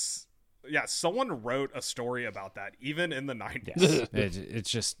 FBI. Someone wrote a story about that, even in the 90s.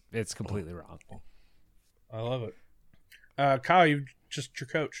 Yes. it's completely wrong. I love it. Kyle, you're your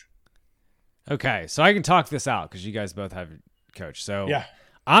coach. Okay, so I can talk this out because you guys both have a coach. So Yeah.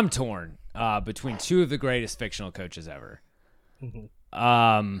 I'm torn between 2 of the greatest fictional coaches ever.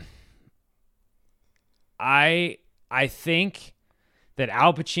 Mm-hmm. I think that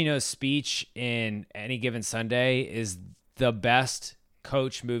Al Pacino's speech in Any Given Sunday is the best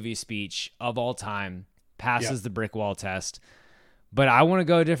coach movie speech of all time, passes the brick wall test. But I want to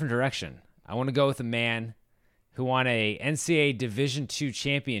go a different direction. I want to go with a man who won a NCAA Division II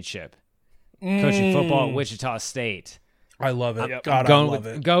championship coaching football at Wichita State. I love it. Yep. God, I love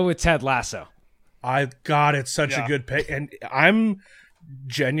it. Go with Ted Lasso. It's such a good pick. And I'm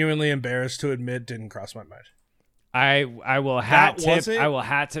genuinely embarrassed to admit didn't cross my mind. I will hat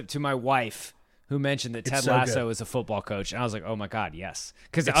tip to my wife who mentioned that Ted Lasso is a football coach, and I was like, oh my god, yes.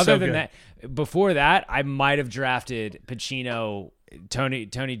 Because other than that, before that, I might have drafted Pacino, Tony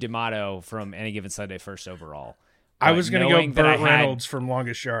D'Amato from Any Given Sunday first overall. I was going to go Burt Reynolds from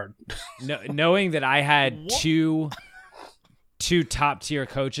Longest Yard. Knowing that I had two top tier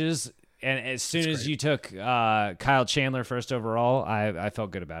coaches, and as soon as you took Kyle Chandler first overall, I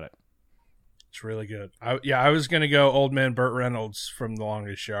felt good about it. It's really good. I was going to go old man Burt Reynolds from The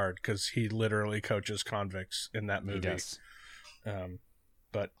Longest Yard because he literally coaches convicts in that movie. He does.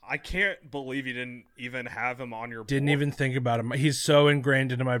 But I can't believe you didn't even have him on your didn't board. even think about him. He's so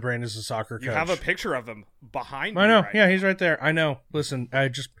ingrained into my brain as a soccer coach. You have a picture of him behind you. I know. Right Yeah, now. he's right there. I know. Listen,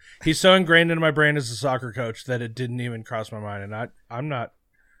 he's so ingrained into my brain as a soccer coach that it didn't even cross my mind. And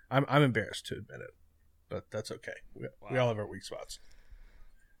I'm embarrassed to admit it, but that's okay. We all have our weak spots.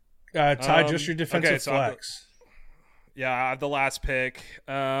 Ty, just your defensive okay, so flex. I have the last pick.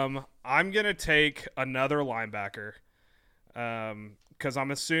 I'm gonna take another linebacker, because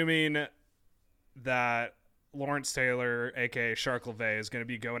I'm assuming that Lawrence Taylor, aka Shark LeVay, is gonna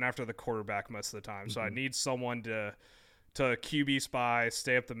be going after the quarterback most of the time. So I need someone to QB spy,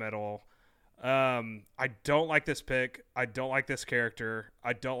 stay up the middle. I don't like this pick. I don't like this character.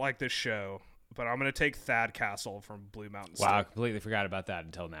 I don't like this show. But I'm gonna take Thad Castle from Blue Mountain State. Wow, I completely forgot about that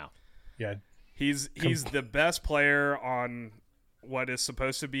until now. Yeah. He's the best player on what is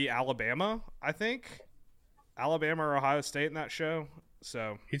supposed to be Alabama, I think. Alabama or Ohio State in that show.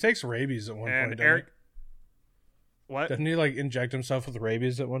 So he takes rabies at one point. Eric, what? Doesn't he like inject himself with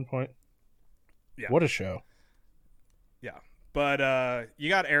rabies at one point? Yeah. What a show. Yeah. But you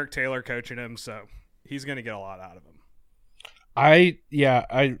got Eric Taylor coaching him, so he's gonna get a lot out of him. I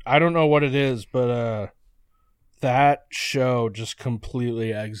don't know what it is, but that show just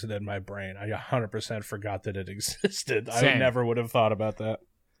completely exited my brain. I 100% forgot that it existed. Same. I never would have thought about that.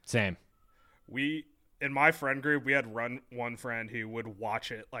 Same. In my friend group, we had one friend who would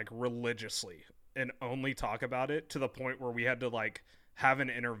watch it like religiously and only talk about it to the point where we had to like have an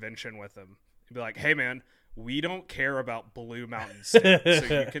intervention with him. He'd be like, "Hey man, we don't care about Blue Mountain State,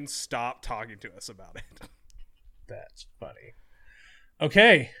 so you can stop talking to us about it." That's funny.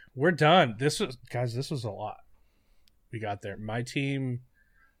 Okay, we're done. This was a lot. We got there. My team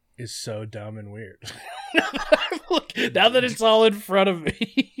is so dumb and weird. Look, now that it's all in front of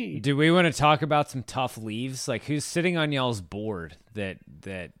me. Do we want to talk about some tough leaves? Like, who's sitting on y'all's board that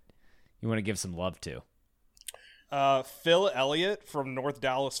you want to give some love to? Phil Elliott from North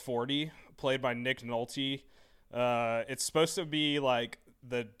Dallas 40, played by Nick Nolte. It's supposed to be like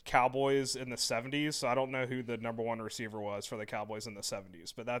the Cowboys in the 70s, so I don't know who the number one receiver was for the Cowboys in the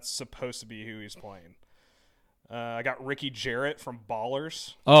 70s, but that's supposed to be who he's playing. I got Ricky Jarrett from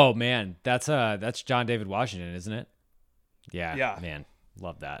Ballers. Oh man, that's John David Washington, isn't it? Yeah. Man,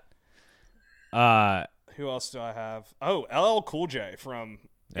 love that. Who else do I have? Oh, LL Cool J from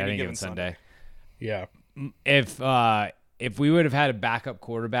Any Given Sunday. Yeah. If we would have had a backup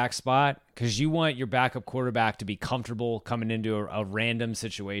quarterback spot, because you want your backup quarterback to be comfortable coming into a random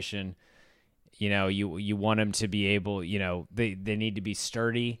situation, you want them to be able, they need to be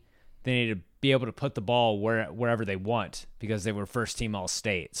sturdy. They need to be able to put the ball wherever they want because they were first team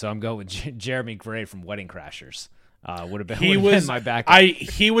All-State. So I'm going with Jeremy Gray from Wedding Crashers. Would have been my backup.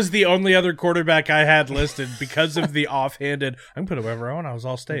 He was the only other quarterback I had listed because of the offhanded. I can put it wherever I want. I was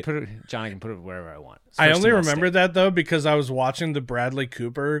All-State. Johnny can put it wherever I want. I only remember that though because I was watching the Bradley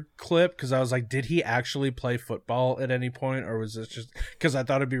Cooper clip because I was like, did he actually play football at any point, or was this just because I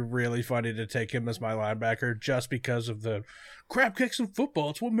thought it'd be really funny to take him as my linebacker just because of the crab kicks in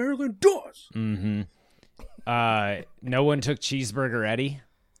football? It's what Maryland does. Mm-hmm. No one took Cheeseburger Eddie.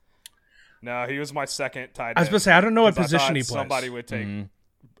 No, he was my second tight end. I was supposed to say, I don't know what position he plays. Somebody would take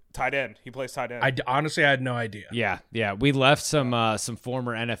tight end. He plays tight end. Honestly, I had no idea. Yeah. We left some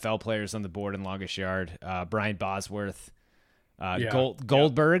former NFL players on the board in longest yard. Brian Bosworth,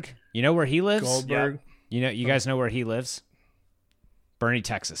 Goldberg. You know where he lives? Goldberg. Yeah. You guys know where he lives? Bernie,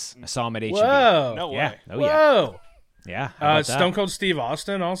 Texas. I saw him at HEB. Whoa. No way. Yeah. Oh, Whoa. Yeah. How about Stone that? Cold Steve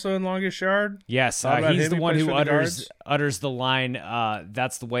Austin also in longest yard. Yes, he's the one who utters the line.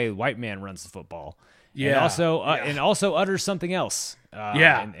 That's the way white man runs the football. Yeah, and also utters something else.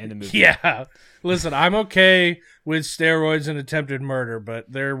 In the movie. Yeah. Listen, I'm okay with steroids and attempted murder, but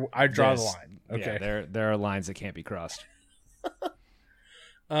I draw the line. Okay, yeah, there are lines that can't be crossed.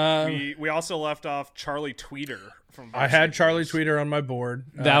 We also left off Charlie Tweeter from. I had Charlie Tweeter on my board.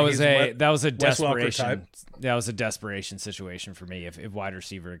 That was a desperation. type. That was a desperation situation for me. If wide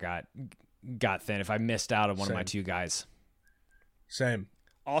receiver got thin, if I missed out on one of my two guys. Same.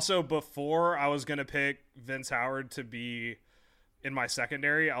 Also, before I was gonna pick Vince Howard to be in my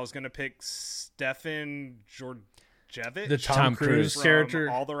secondary, I was gonna pick Stefan Georgievich, the Tom Cruise from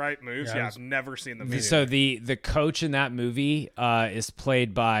character. All the Right Moves. Yeah, I've never seen the movie. So the coach in that movie is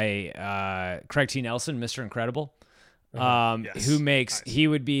played by Craig T. Nelson, Mr. Incredible. Yes. Who makes he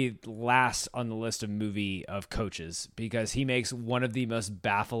would be last on the list of coaches because he makes one of the most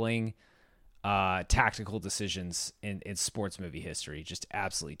baffling tactical decisions in sports movie history. Just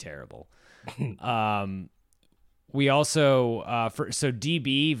absolutely terrible. We also so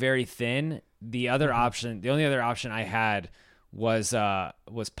DB very thin. The only other option I had was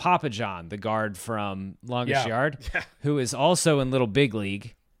Papa John, the guard from Longest Yard, who is also in Little Big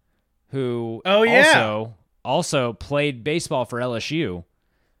League, who also played baseball for LSU,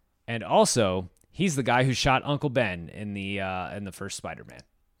 and also he's the guy who shot Uncle Ben in the first Spider-Man.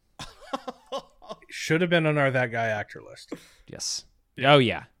 Should have been on our That Guy actor list. Yes. Oh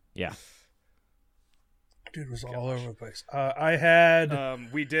yeah. Yeah. Dude was all over the place. I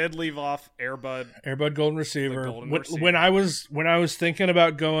had we did leave off Airbud Golden Receiver. Receiver. When I was thinking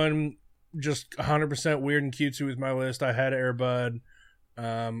about going just 100% weird and cutesy with my list, I had Airbud.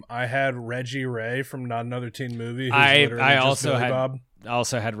 I had Reggie Ray from Not Another Teen Movie. I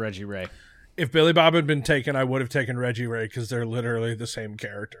also had Reggie Ray. If Billy Bob had been taken, I would have taken Reggie Ray because they're literally the same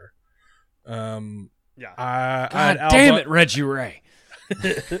character. Yeah. Damn it, Reggie Ray.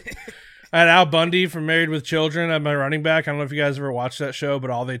 I had Al Bundy from Married with Children at my running back. I don't know if you guys ever watched that show, but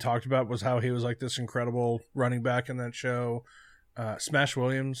all they talked about was how he was like this incredible running back in that show. Smash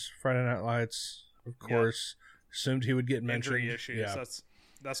Williams, Friday Night Lights, of course. Yep. Assumed he would get mentioned. Injury issues. Yeah.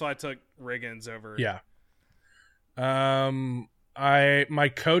 That's why I took Riggins over. Yeah. My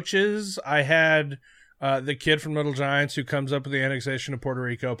coaches, I had the kid from Little Giants who comes up with the annexation of Puerto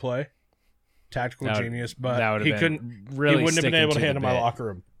Rico play. Tactical genius, but he wouldn't have been able to handle my locker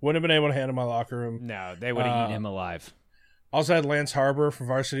room. Wouldn't have been able to handle my locker room. No, they would have eaten him alive. Also had Lance Harbor from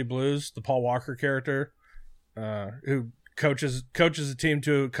Varsity Blues, the Paul Walker character, who coaches a team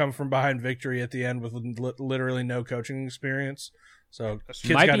to come from behind victory at the end with literally no coaching experience. So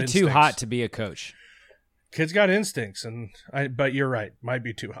might be too hot to be a coach. Kids got instincts, but you're right. Might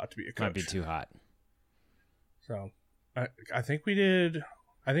be too hot to be a coach. Might be too hot. So I think we did.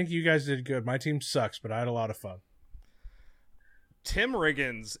 I think you guys did good. My team sucks, but I had a lot of fun. Tim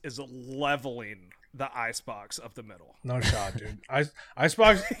Riggins is leveling the icebox of the middle. No shot, dude.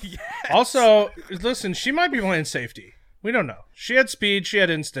 Icebox. Yes. Also, listen, she might be playing safety. We don't know. She had speed. She had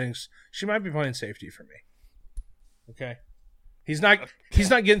instincts. She might be playing safety for me. Okay. He's not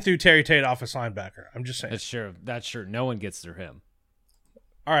getting through Terry Tate, office linebacker. I'm just saying. That's true. No one gets through him.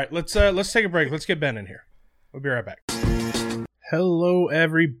 All right, let's take a break. Let's get Ben in here. We'll be right back. Hello,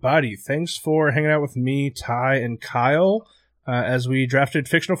 everybody. Thanks for hanging out with me, Ty, and Kyle as we drafted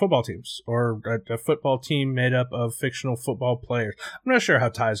fictional football teams, or a football team made up of fictional football players. I'm not sure how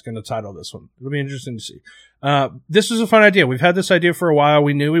Ty's going to title this one. It'll be interesting to see. This was a fun idea. We've had this idea for a while.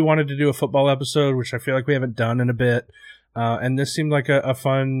 We knew we wanted to do a football episode, which I feel like we haven't done in a bit. And this seemed like a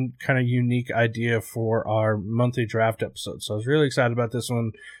fun, kind of unique idea for our monthly draft episode. So I was really excited about this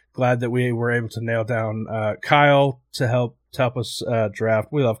one. Glad that we were able to nail down Kyle to help us draft.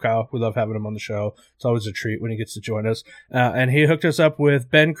 We love Kyle. We love having him on the show. It's always a treat when he gets to join us. And he hooked us up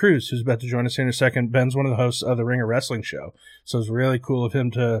with Ben Cruz, who's about to join us here in a second. Ben's one of the hosts of the Ringer Wrestling Show. So it's really cool of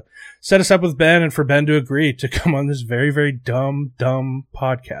him to set us up with Ben and for Ben to agree to come on this very, very dumb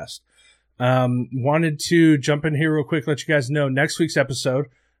podcast. Wanted to jump in here real quick, let you guys know next week's episode,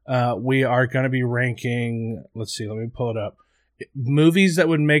 we are going to be ranking, let's see, let me pull it up, movies that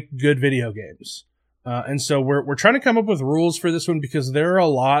would make good video games. And so we're trying to come up with rules for this one because there are a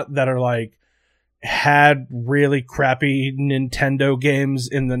lot that are like had really crappy Nintendo games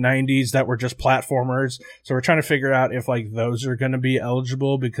in the 90s that were just platformers. So we're trying to figure out if like those are going to be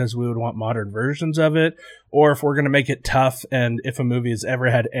eligible because we would want modern versions of it, or if we're going to make it tough and if a movie has ever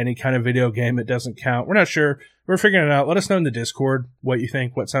had any kind of video game, it doesn't count. We're not sure. We're figuring it out. Let us know in the Discord what you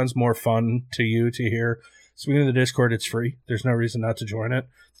think, what sounds more fun to you to hear. Speaking of the Discord, it's free. There's no reason not to join it.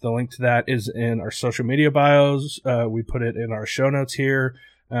 The link to that is in our social media bios. We put it in our show notes here.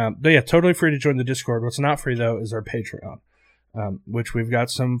 But yeah, totally free to join the Discord. What's not free, though, is our Patreon, which we've got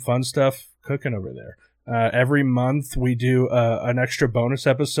some fun stuff cooking over there. Every month, we do an extra bonus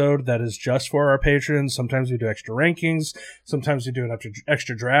episode that is just for our patrons. Sometimes we do extra rankings. Sometimes we do an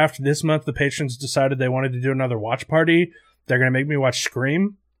extra draft. This month, the patrons decided they wanted to do another watch party. They're going to make me watch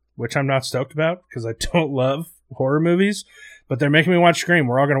Scream, which I'm not stoked about because I don't love horror movies. But they're making me watch Scream.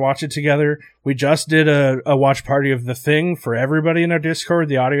 We're all going to watch it together. We just did a watch party of The Thing for everybody in our Discord.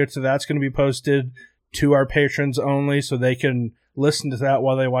 The audio to that's going to be posted to our patrons only so they can listen to that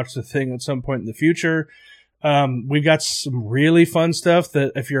while they watch The Thing at some point in the future. We've got some really fun stuff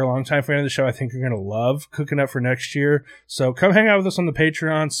that if you're a longtime fan of the show, I think you're going to love cooking up for next year. So come hang out with us on the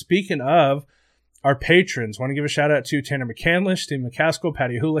Patreon. Speaking of our patrons, want to give a shout out to Tanner McCandlish, Steve McCaskill,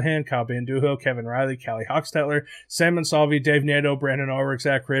 Patty Houlihan, Kyle Banduho, Kevin Riley, Callie Hochstetler, Sam Monsalvi, Dave Nato, Brandon Ulrich,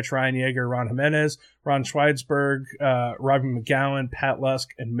 Zach Rich, Ryan Yeager, Ron Jimenez, Ron Schweidsberg, Robbie McGowan, Pat Lusk,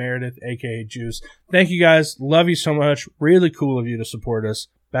 and Meredith, aka Juice. Thank you guys. Love you so much. Really cool of you to support us.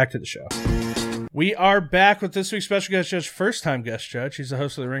 Back to the show. We are back with this week's special guest judge, first-time guest judge. He's the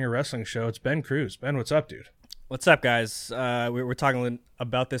host of the Ringer Wrestling Show. It's Ben Cruz. Ben, what's up, dude? What's up, guys? We were talking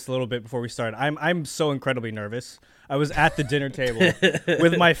about this a little bit before we started. I'm so incredibly nervous. I was at the dinner table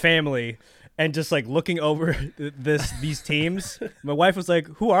with my family and just like looking over these teams. My wife was like,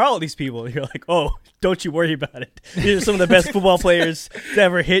 "Who are all these people?" And you're like, "Oh, don't you worry about it. These are some of the best football players to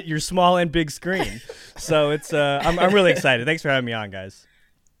ever hit your small and big screen." So it's I'm really excited. Thanks for having me on, guys.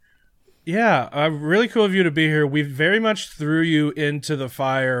 Yeah, really cool of you to be here. We very much threw you into the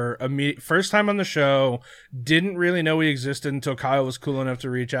fire. First time on the show, didn't really know we existed until Kyle was cool enough to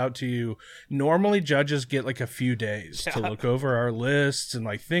reach out to you. Normally, judges get like a few days to look over our lists and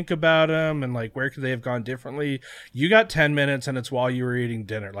like think about them and like where could they have gone differently. You got 10 minutes, and it's while you were eating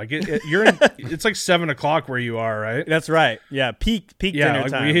dinner. Like it's like 7:00 where you are, right? That's right. Yeah, peak dinner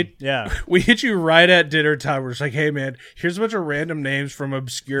time. We hit you right at dinner time. We're just like, hey man, here's a bunch of random names from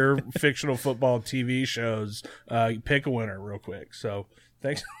obscure fictional football TV shows. Pick a winner real quick. So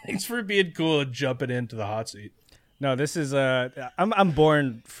thanks for being cool and jumping into the hot seat. No, this is I'm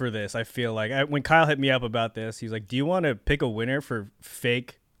born for this. I feel like when Kyle hit me up about this, he's like, "Do you want to pick a winner for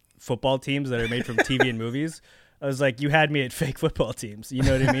fake football teams that are made from TV and movies?" I was like, "You had me at fake football teams." You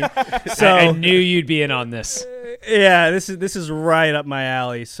know what I mean? So I knew you'd be in on this. Yeah, this is right up my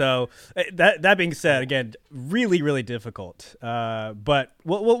alley. So that being said, again, really really difficult. But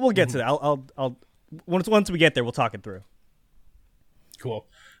we'll get to that. I'll once we get there, we'll talk it through. Cool.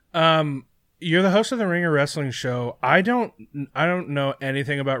 You're the host of the Ringer Wrestling Show. I don't know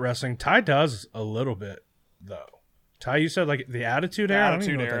anything about wrestling. Ty does a little bit though. Ty, you said like the Attitude Era.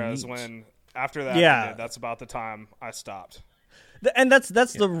 Attitude Era is when after that. Yeah, that's about the time I stopped. And that's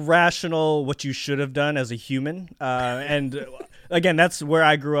the rational what you should have done as a human. And again, that's where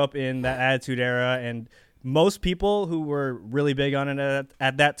I grew up in that Attitude Era. And most people who were really big on it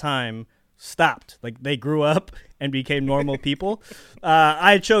at that time stopped. Like they grew up and became normal people.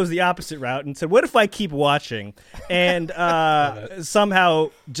 I chose the opposite route and said, what if I keep watching? And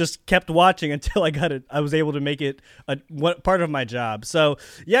somehow just kept watching until I was able to make it part of my job. So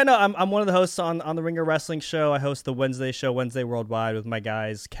yeah, no, I'm one of the hosts on the Ringer Wrestling Show. I host the Wednesday show, Wednesday Worldwide, with my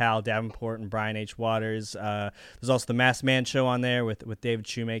guys Cal Davenport and Brian H. Waters. There's also the Masked Man Show on there with David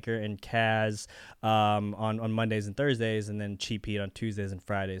Shoemaker and Kaz on Mondays and Thursdays, and then Cheap Heat on Tuesdays and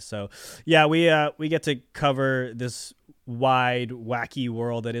Fridays. So yeah, we get to cover this wide, wacky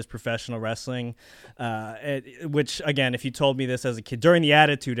world that is professional wrestling, which, again, if you told me this as a kid during the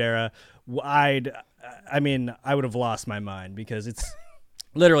Attitude Era, I would have lost my mind, because it's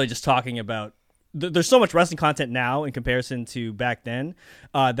literally just talking about there's so much wrestling content now in comparison to back then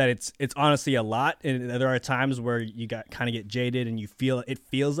that it's honestly a lot, and there are times where you kind of get jaded and it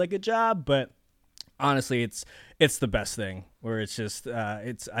feels like a job, but honestly, it's the best thing, where it's just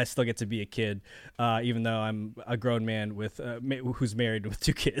I still get to be a kid, even though I'm a grown man who's married with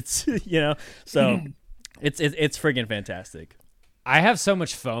 2 kids, you know. So it's friggin' fantastic. I have so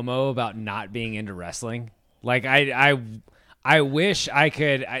much FOMO about not being into wrestling. Like I wish I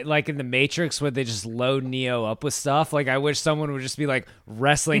could, like in the Matrix where they just load Neo up with stuff. Like I wish someone would just be like,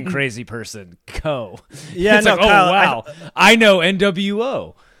 wrestling crazy person, go. Yeah, it's no, like, Kyle, oh wow, I know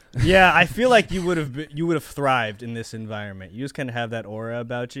NWO. Yeah, I feel like you would have thrived in this environment. You just kind of have that aura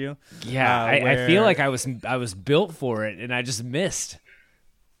about you. Yeah, I feel like I was built for it, and I just missed.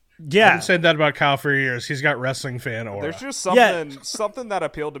 Yeah, I've been saying that about Kyle for years. He's got wrestling fan aura. There's just something that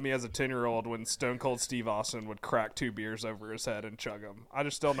appealed to me as a 10-year-old when Stone Cold Steve Austin would crack 2 beers over his head and chug them. I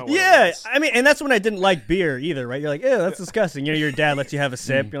just don't know what it is. I mean, and that's when I didn't like beer either, right? You're like, ew, that's disgusting. You know, your dad lets you have a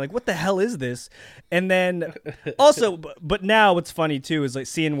sip. You're like, what the hell is this? And then also, but now what's funny too is like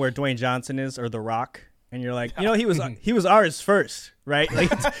seeing where Dwayne Johnson is, or The Rock. And you're like, you know, he was ours first, right? Like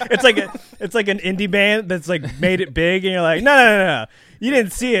it's like an indie band that's like made it big, and you're like, no. You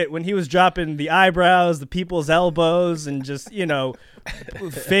didn't see it when he was dropping the eyebrows, the people's elbows, and just, you know,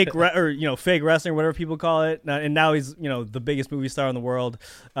 fake wrestling, whatever people call it. And now he's, you know, the biggest movie star in the world,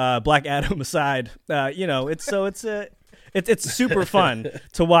 Black Adam aside. You know, it's super fun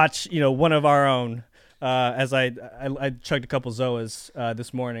to watch, you know, one of our own. As I chugged a couple Zoas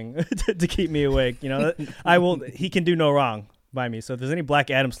this morning to keep me awake. You know, he can do no wrong by me. So if there's any Black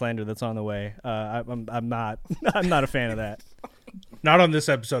Adam slander that's on the way, I'm not a fan of that. Not on this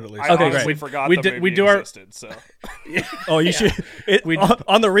episode, at least. I honestly forgot the movie existed. So. Oh, you should.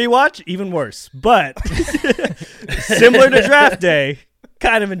 On the rewatch, even worse. But similar to Draft Day,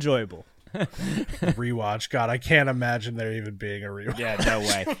 kind of enjoyable. Rewatch. God, I can't imagine there even being a rewatch. Yeah, no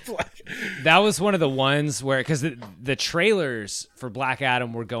way. That was one of the ones where, because the trailers for Black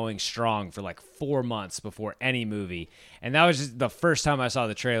Adam were going strong for like 4 months before any movie. And that was just the first time I saw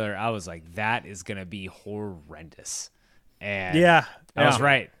the trailer. I was like, that is going to be horrendous. And I was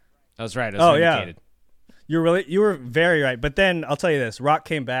right. I was vindicated. You were very right. But then I'll tell you this, Rock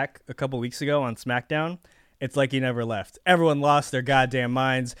came back a couple weeks ago on SmackDown. It's like he never left. Everyone lost their goddamn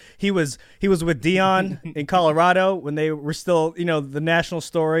minds. He was with Dion in Colorado when they were still, you know, the national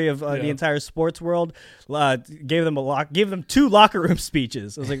story of the entire sports world. Gave them 2 locker room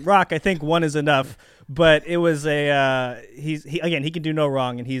speeches. I was like, Rock, I think 1 is enough. But it was he can do no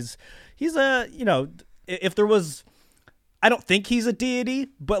wrong, and he's he's a, if there was, I don't think he's a deity,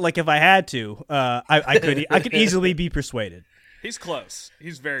 but like if I had to, I could easily be persuaded. He's close.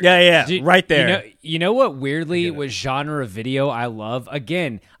 He's very close. Yeah, right there. You know what weirdly was genre of video I love?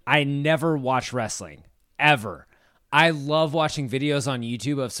 Again, I never watch wrestling, ever. I love watching videos on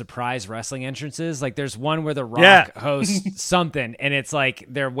YouTube of surprise wrestling entrances. Like there's one where The Rock hosts something, and it's like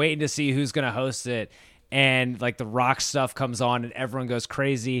they're waiting to see who's going to host it. And like The Rock stuff comes on and everyone goes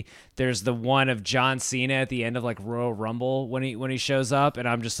crazy. There's the one of John Cena at the end of like Royal Rumble when he shows up. And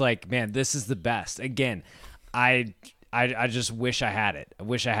I'm just like, man, this is the best. Again, I just wish I had it. I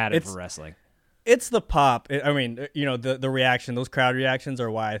wish I had it for wrestling. It's the pop. I mean, the reaction, those crowd reactions are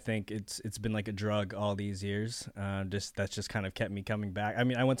why I think it's been like a drug all these years. That's just kind of kept me coming back. I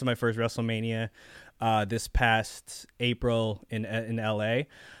mean, I went to my first WrestleMania this past April in LA,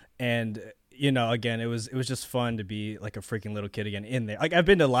 and again, it was just fun to be like a freaking little kid again in there. Like I've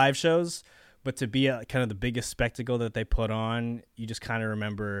been to live shows, but to be kind of the biggest spectacle that they put on, you just kind of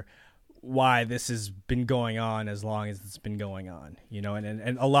remember why this has been going on as long as it's been going on,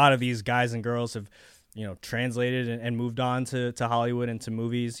 and a lot of these guys and girls have, translated and moved on to Hollywood and to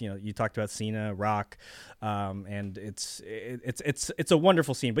movies. You talked about Cena, Rock, and it's a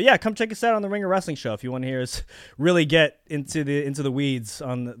wonderful scene. But yeah, come check us out on the Ringer Wrestling Show if you want to hear us really get into the weeds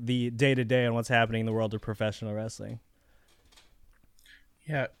on the day to day on what's happening in the world of professional wrestling.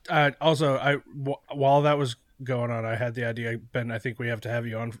 Yeah. Also, while that was going on, I had the idea, Ben, I think we have to have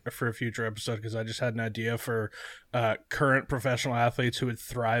you on for a future episode because I just had an idea for current professional athletes who would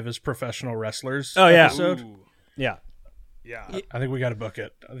thrive as professional wrestlers. Oh yeah. Episode. Yeah. I think we got to book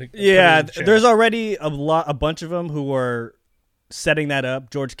it. I think there's already a bunch of them who are setting that up.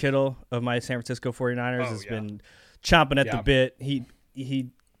 George Kittle of my San Francisco 49ers has been chomping at the bit.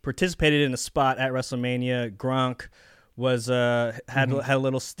 He participated in a spot at WrestleMania. Gronk was had a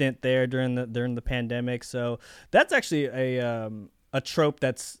little stint there during the pandemic. So that's actually a trope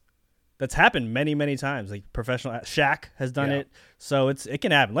that's happened many times. Like professional Shaq has done it, so it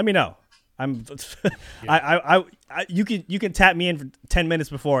can happen. Let me know. You can tap me in for 10 minutes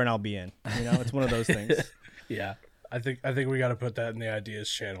before and I'll be in. It's one of those things. Yeah, I think we got to put that in the ideas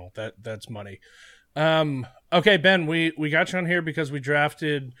channel. That's money. Okay, Ben, we got you on here because we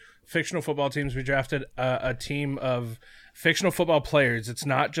drafted fictional football teams. We drafted a team of fictional football players. It's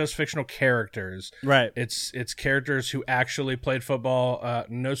not just fictional characters, right? It's characters who actually played football.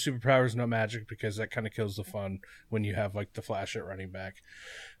 No superpowers, no magic, because that kind of kills the fun when you have like the Flash at running back.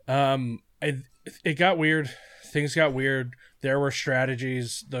 It got weird. Things got weird. There were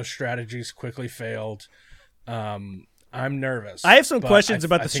strategies. Those strategies quickly failed. I'm nervous. I have some questions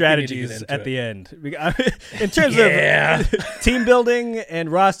about the strategies at the end. In terms of team building and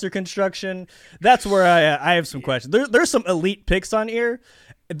roster construction, that's where I have some questions. There's some elite picks on here.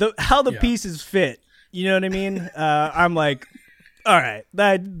 How the pieces fit, you know what I mean? I'm like, all right,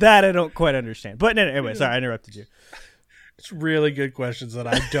 that I don't quite understand. But anyway, sorry, I interrupted you. It's really good questions that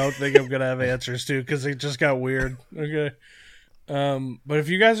I don't think I'm going to have answers to because it just got weird. Okay. But if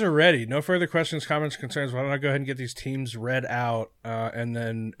you guys are ready, no further questions, comments, concerns, why don't I go ahead and get these teams read out, and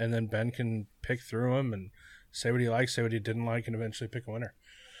then Ben can pick through them and say what he likes, say what he didn't like, and eventually pick a winner.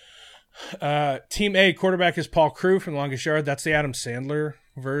 Team A, quarterback is Paul Crewe from Longest Yard. That's the Adam Sandler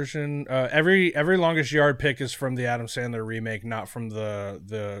version. Every Longest Yard pick is from the Adam Sandler remake, not from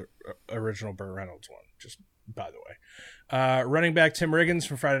the original Burt Reynolds one, just by the way. Running back Tim Riggins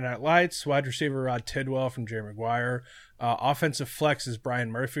from Friday Night Lights. Wide receiver Rod Tidwell from Jerry Maguire. Offensive flex is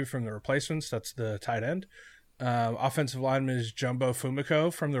Brian Murphy from The Replacements. That's the tight end. Offensive lineman is Jumbo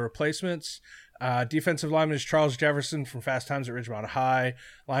Fumiko from The Replacements. Defensive lineman is Charles Jefferson from Fast Times at Ridgemont High.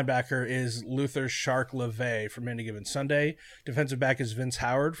 Linebacker is Luther Shark LeVay from Any Given Sunday. Defensive back is Vince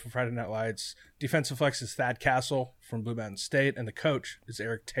Howard from Friday Night Lights. Defensive flex is Thad Castle from Blue Mountain State. And the coach is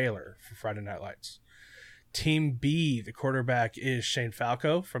Eric Taylor from Friday Night Lights. Team B, the quarterback is Shane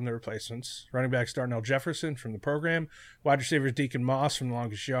Falco from The Replacements. Running back is Darnell Jefferson from the program. Wide receiver is Deacon Moss from The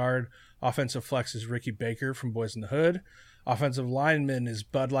Longest Yard. Offensive flex is Ricky Baker from Boys in the Hood. Offensive lineman is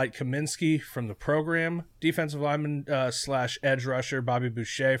Bud Light Kaminsky from the program. Defensive lineman / edge rusher Bobby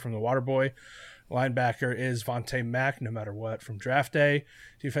Boucher from the Waterboy. Linebacker is Vontae Mack, no matter what, from Draft Day.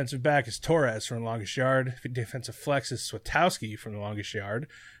 Defensive back is Torres from The Longest Yard. Defensive flex is Swatowski from The Longest Yard.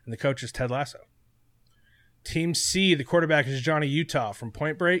 And the coach is Ted Lasso. Team C, the quarterback is Johnny Utah from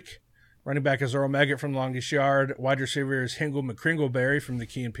Point Break. Running back is Earl Meggett from Longest Yard. Wide receiver is Hingle McCringleberry from the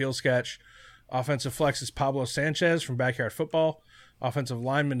Key and Peele sketch. Offensive flex is Pablo Sanchez from Backyard Football. Offensive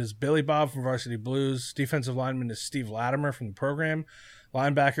lineman is Billy Bob from Varsity Blues. Defensive lineman is Steve Latimer from the program.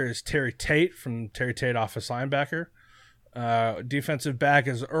 Linebacker is Terry Tate from Terry Tate Office Linebacker. Defensive back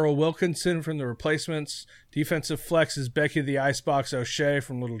is Earl Wilkinson from the Replacements. Defensive flex is Becky the Icebox O'Shea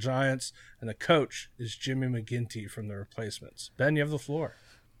from Little Giants. And the coach is Jimmy McGinty from the Replacements. Ben, you have the floor.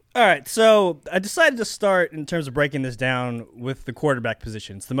 All right, so I decided to start in terms of breaking this down with the quarterback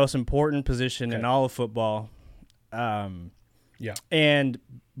position. It's the most important position in all of football. And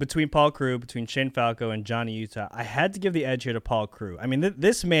between Paul Crewe, between Shane Falco, and Johnny Utah, I had to give the edge here to Paul Crewe. I mean,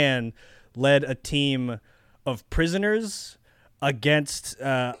 this man led a team of prisoners against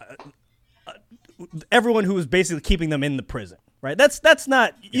everyone who was basically keeping them in the prison, right? That's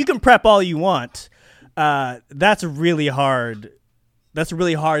not – you can prep all you want. That's a really hard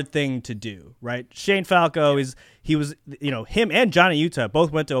thing to do, right? Shane Falco him and Johnny Utah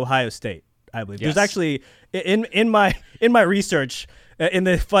both went to Ohio State, I believe. Yes. There's actually in my research, in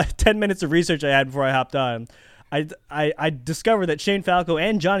the 10 minutes of research I had before I hopped on, I discovered that Shane Falco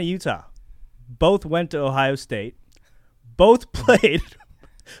and Johnny Utah both went to Ohio State, both played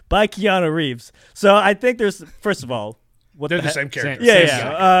by Keanu Reeves. So I think there's, first of all, they're the same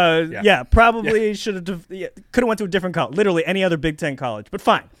character. Probably should have could have went to a different college, literally any other Big Ten college, but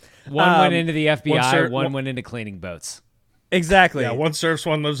fine. One went into the FBI, one went into cleaning boats. Exactly. Yeah, one surfs,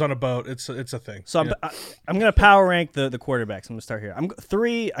 one lives on a boat. It's a thing. So I'm going to power rank the quarterbacks. I'm going to start here.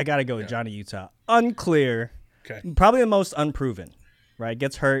 3, I got to go with Johnny Utah. Unclear. Okay. Probably the most unproven, right?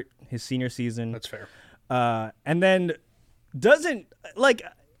 Gets hurt his senior season. That's fair. And then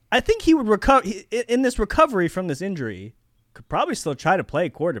I think he would recover in this recovery from this injury. Could probably still try to play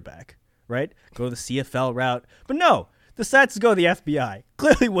quarterback, right? Go the CFL route. But no, decides to go the FBI.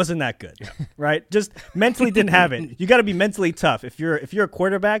 Clearly wasn't that good, right? Just mentally didn't have it. You got to be mentally tough. If you're a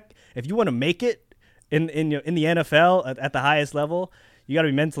quarterback, if you want to make it in the NFL at the highest level, you got to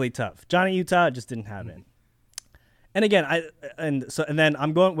be mentally tough. Johnny Utah just didn't have it. And again, then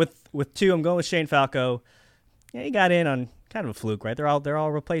I'm going with 2. I'm going with Shane Falco. Yeah, he got in on kind of a fluke, right? They're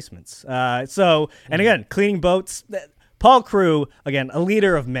all replacements. And again, cleaning boats. Paul Crewe, again, a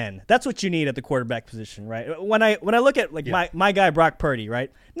leader of men. That's what you need at the quarterback position, right? When I look at my guy Brock Purdy,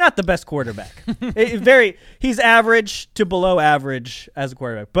 right? Not the best quarterback. He's average to below average as a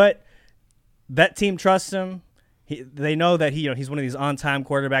quarterback, but that team trusts him. They know that he's one of these on-time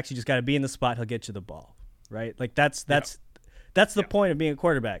quarterbacks. You just got to be in the spot. He'll get you the ball, right? Like that's the point of being a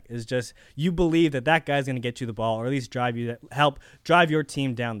quarterback, is just you believe that guy's going to get you the ball, or at least help drive your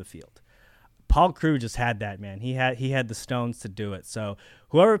team down the field. Paul Crewe just had that, man. He had the stones to do it. So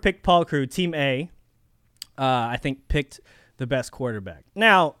whoever picked Paul Crewe, Team A, I think picked the best quarterback.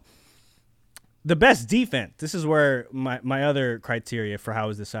 Now, the best defense. This is where my other criteria for how I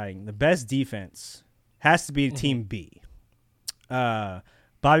was deciding. The best defense has to be Team B. Bobby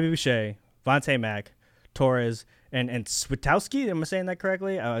Boucher, Vontae Mack, Torres, and Switowski. Am I saying that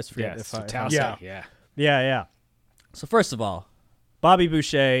correctly? I always forget. Yeah. So first of all, Bobby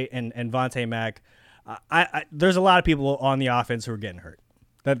Boucher and Vontae Mack, there's a lot of people on the offense who are getting hurt.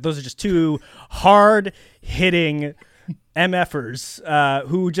 Those are just 2 hard-hitting MFers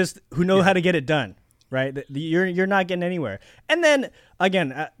who know how to get it done, right? You're not getting anywhere. And then,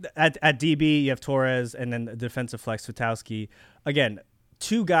 again, at DB, you have Torres, and then the defensive flex, Switowski. Again,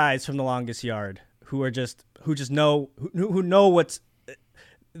 2 guys from the longest yard who know what's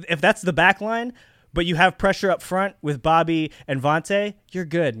 – if that's the back line – but you have pressure up front with Bobby and Vontae, you're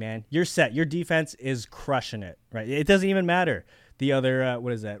good, man. You're set. Your defense is crushing it, right? It doesn't even matter the other,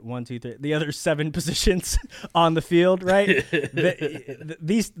 what is that, 1, 2, 3, the other 7 positions on the field, right?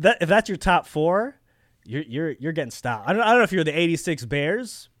 If that's your top 4, you're getting stopped. I don't know if you're the 86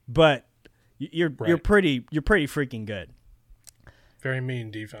 Bears, but you're pretty freaking good. Very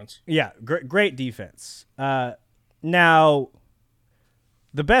mean defense. Yeah, great defense. Now,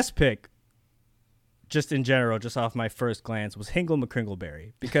 the best pick, just in general, just off my first glance, was Hingle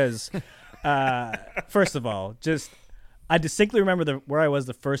McCringleberry, because first of all, I distinctly remember where I was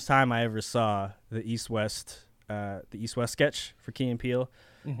the first time I ever saw the East West sketch for Key and Peele.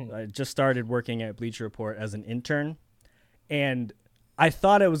 Mm-hmm. I just started working at Bleacher Report as an intern, and I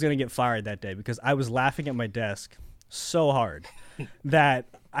thought I was going to get fired that day because I was laughing at my desk so hard that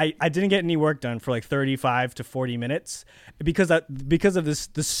I didn't get any work done for like 35 to 40 minutes because of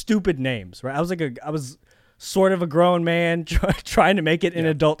the stupid names, right? I was sort of a grown man trying to make it in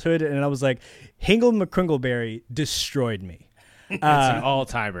adulthood, and I was like, Hingle McCringleberry destroyed me. It's an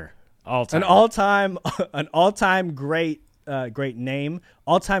all-timer. An all-time great name,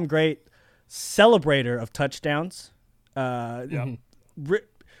 all-time great celebrator of touchdowns.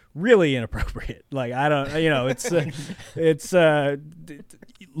 Really inappropriate. Like, I don't, it's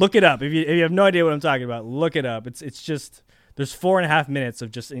look it up. If you have no idea what I'm talking about, look it up. It's just, there's 4.5 minutes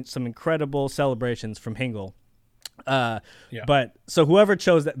of just some incredible celebrations from Hingle. But so whoever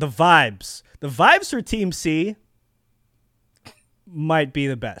chose that, the vibes for Team C might be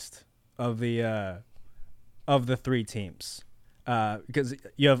the best of the 3 teams, because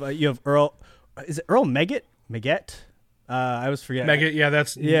you have Earl. Is it Earl Meggett? I was forgetting. Meggett,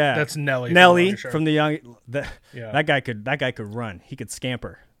 that's Nelly. Nelly from the young. That guy could run. He could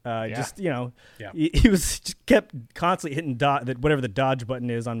scamper. Just he was just kept constantly hitting whatever the dodge button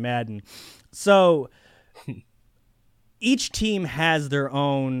is on Madden. So each team has their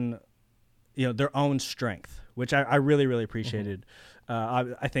own strength, which I really, really appreciated.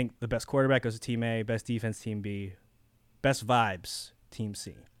 I think the best quarterback goes to Team A, best defense Team B, best vibes Team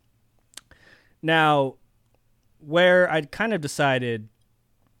C. Now, where I kind of decided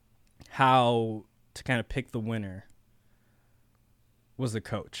how to kind of pick the winner was the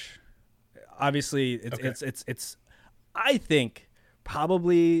coach. Obviously, it's I think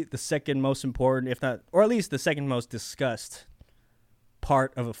probably the second most important, if not, or at least the second most discussed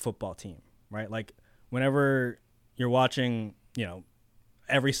part of a football team, right? Like whenever you're watching,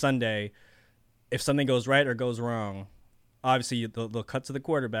 every Sunday, if something goes right or goes wrong, obviously they'll cut to the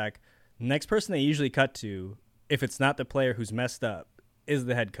quarterback. The next person they usually cut to, if it's not the player who's messed up, is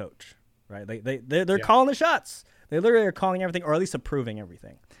the head coach, right? They're calling the shots. They literally are calling everything, or at least approving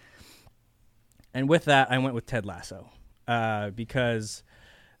everything. And with that, I went with Ted Lasso, because,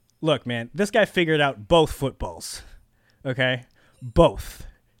 look, man, this guy figured out both footballs. Okay, both.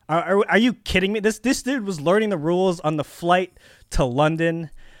 Are you kidding me? This dude was learning the rules on the flight to London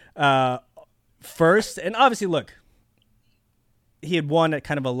first, and obviously, look, he had won at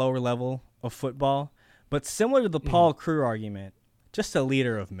kind of a lower level of football, but similar to the Paul Crewe argument, just a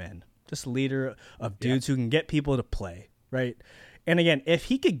leader of men, just a leader of dudes who can get people to play, right? And again, if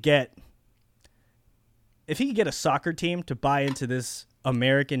he could get a soccer team to buy into this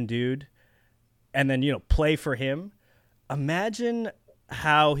American dude and then, play for him, imagine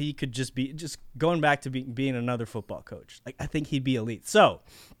how he could just going back to being another football coach. Like, I think he'd be elite. So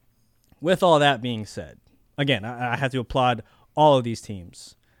with all that being said, again, I have to applaud all of these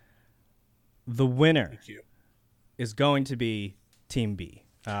teams. The winner is going to be Team B.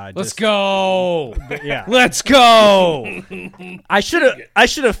 Let's go. Yeah. Let's go. I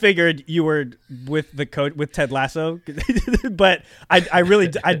should have figured you were with the coach, with Ted Lasso, but I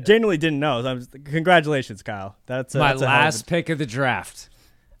genuinely didn't know. So congratulations, Kyle. That's my last pick of the draft.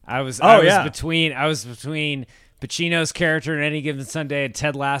 I was between Pacino's character in Any Given Sunday and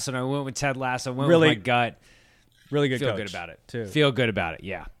Ted Lasso, and I went with Ted Lasso. Went with my gut. Really good. Feel good about it too. Feel good about it.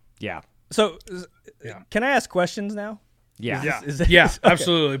 Yeah. So, can I ask questions now? Yeah. Okay.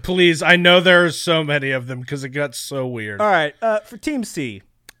 Absolutely. Please. I know there are so many of them because it got so weird. All right. For Team C.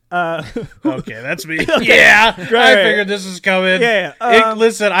 Okay, that's me. Yeah. I figured this was coming. Yeah.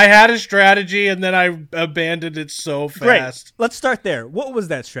 Listen, I had a strategy and then I abandoned it so fast. Great. Let's start there. What was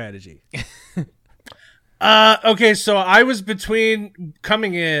that strategy? Okay, so I was between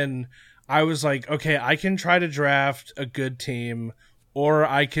coming in. I was like, okay, I can try to draft a good team, or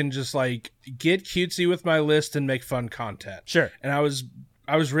I can just like get cutesy with my list and make fun content. Sure. And I was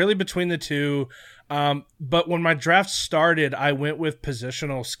really between the two. But when my draft started, I went with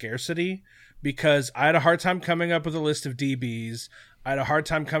positional scarcity because I had a hard time coming up with a list of DBs. I had a hard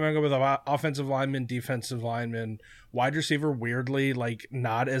time coming up with offensive linemen, defensive linemen, wide receiver. Weirdly, like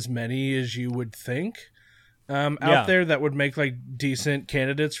not as many as you would think. Out there that would make like decent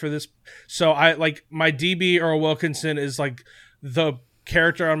candidates for this. So I like my DB Earl Wilkinson is like the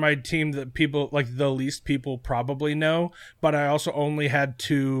character on my team that people like the least people probably know, but I also only had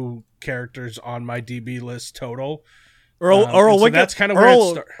 2 characters on my DB list total. Earl that's kind of where it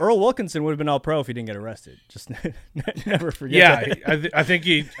started. Earl Wilkinson would have been all pro if he didn't get arrested. Just never forget. Yeah, I think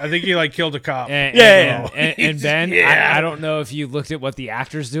he like killed a cop. And Ben, I don't know if you looked at what the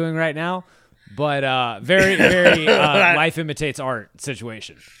actor's doing right now. But very, very life imitates art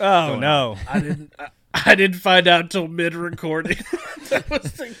situation. Oh no, I didn't find out until mid recording that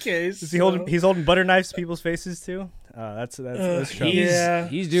was the case. Is he's holding butter knives to people's faces too. That's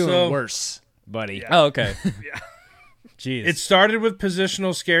he's doing worse, buddy. Yeah. Oh, okay. Yeah. Jeez. It started with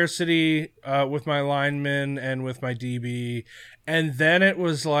positional scarcity with my linemen and with my DB, and then it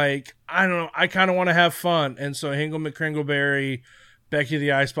was like I don't know. I kind of want to have fun, and so Hingle McCringleberry, Becky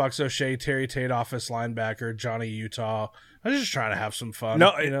the Icebox O'Shea, Terry Tate offense linebacker, Johnny Utah. I was just trying to have some fun.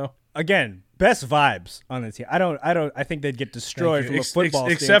 Again, best vibes on the team. I think they'd get destroyed from a football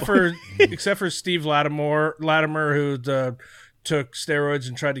standpoint. except for Steve Latimer who took steroids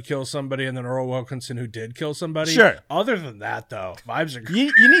and tried to kill somebody, and then Earl Wilkinson who did kill somebody. Sure. Other than that, though, vibes are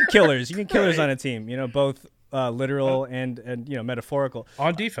great. You need killers. You need killers on a team. Both literal and metaphorical.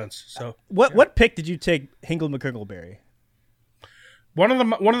 On defense. So what pick did you take, Hingle McCringleberry? One of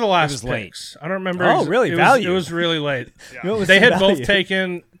the last was late. picks. I don't remember. Oh, really? Value. It was really late. Yeah. They had both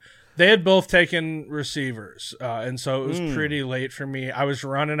taken. They had both taken receivers, and so it was pretty late for me. I was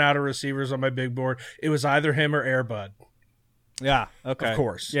running out of receivers on my big board. It was either him or Air Bud. Yeah. Okay. Of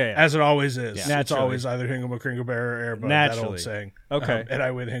course. Yeah. As it always is. Yeah. It's always either Hingle McCringleberry or Air Bud. That old saying. Okay. And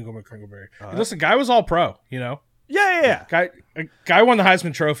I went Hingle McCringleberry. Listen, guy was all pro. Yeah. Guy won the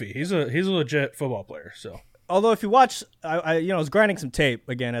Heisman Trophy. He's a legit football player. So. Although if you watch, I was grinding some tape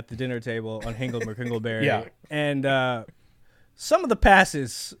again at the dinner table on Hingle McCringleberry. Yeah. And some of the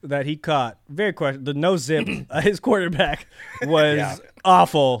passes that he caught, very questionable. The no zip, his quarterback was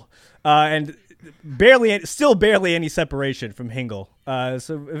awful, and still barely any separation from Hingle.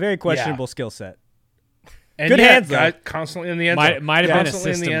 So a very questionable skill set. And good hands, guy though. Constantly in the end zone. Might have been a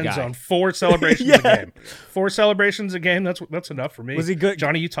Constantly in the system end guy. zone. 4 celebrations a game. 4 celebrations a game. That's enough for me. Was he good?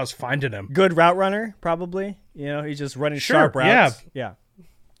 Johnny Utah's finding him. Good route runner, probably. He's just running sharp routes. Yeah.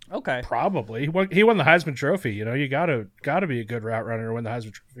 Okay. Probably. He won the Heisman Trophy. You gotta be a good route runner to win the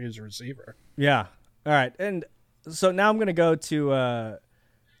Heisman Trophy as a receiver. Yeah. All right. And so now I'm gonna go to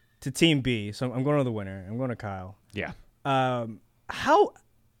Team B. So I'm going to the winner. I'm going to Kyle. Yeah. How?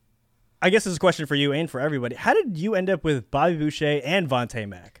 I guess this is a question for you and for everybody. How did you end up with Bobby Boucher and Vontae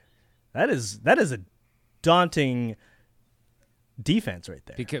Mack? That is a daunting defense right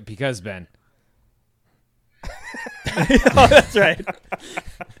there. Because Ben. Oh, that's right.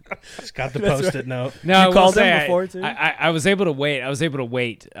 He's got the post-it note. No, You I will called say them before, too? I was able to wait. I was able to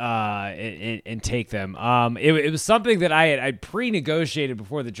wait and take them. It was something that I pre-negotiated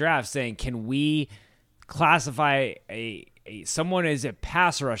before the draft, saying, can we classify someone as a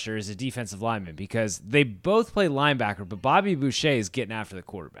pass rusher as a defensive lineman, because they both play linebacker, but Bobby Boucher is getting after the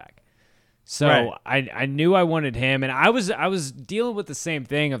quarterback. So right. I knew I wanted him, and I was dealing with the same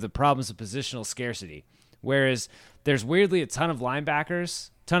thing of the problems of positional scarcity. Whereas there's weirdly a ton of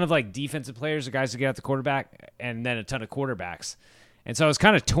linebackers, ton of like defensive players, or guys who get at the quarterback, and then a ton of quarterbacks. And so I was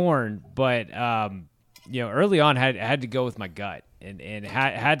kind of torn, but early on had to go with my gut and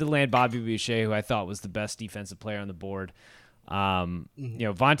had to land Bobby Boucher, who I thought was the best defensive player on the board.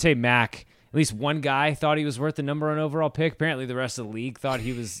 Vontae Mack, at least one guy thought he was worth the number 1 overall pick. Apparently the rest of the league thought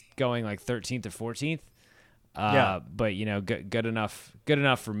he was going like 13th or 14th. But good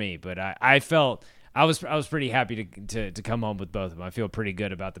enough for me. But I felt I was pretty happy to come home with both of them. I feel pretty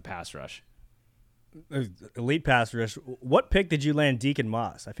good about the pass rush. Elite pass rush. What pick did you land Deacon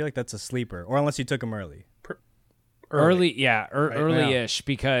Moss? I feel like that's a sleeper, or unless you took him early. Early-ish,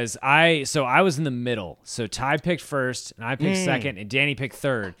 because I was in the middle. So Ty picked first, and I picked second, and Danny picked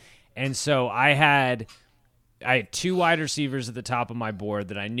third. And so I had 2 wide receivers at the top of my board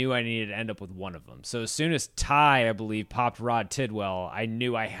that I knew I needed to end up with one of them. So as soon as Ty, I believe, popped Rod Tidwell, I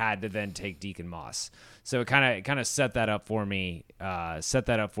knew I had to then take Deacon Moss. So it kind of set that up for me.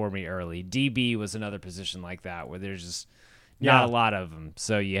 Early. DB was another position like that where there's just not a lot of them.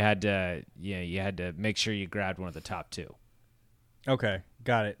 So you had to make sure you grabbed one of the top 2. Okay,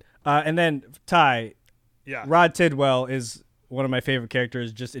 got it. And then Ty, Rod Tidwell is one of my favorite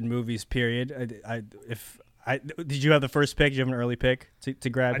characters just in movies. Period. Did you have the first pick? Did you have an early pick to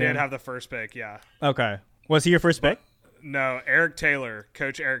grab? I did have the first pick. Yeah. Okay. Was he your first pick? No, Eric Taylor,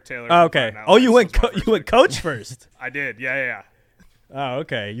 Coach Eric Taylor. Oh, okay. Oh, you went coach first. I did. Yeah. Oh,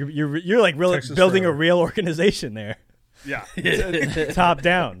 okay. You're like really Texas building forever. a real organization there. Yeah. Top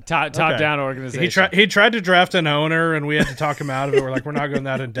down. Top down organization. He tried to draft an owner, and we had to talk him out of it. We're like, we're not going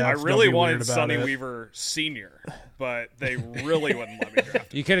that in depth. I really Don't be wanted weird about Sonny it. Weaver Sr., but they really wouldn't let me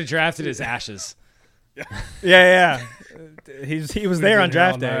draft him. You could have drafted his ashes. Yeah. He was there on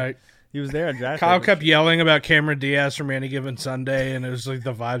draft all day. night. He was there on draft Kyle day. kept yelling about Cameron Diaz from any given Sunday, and it was like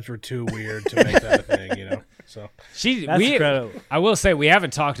the vibes were too weird to make that a thing, So That's incredible. I will say we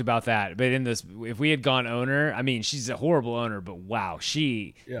haven't talked about that, but in this, if we had gone owner, I mean, she's a horrible owner, but wow,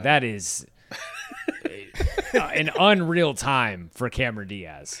 that is an unreal time for Cameron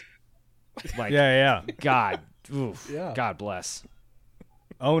Diaz. Like, God, God bless.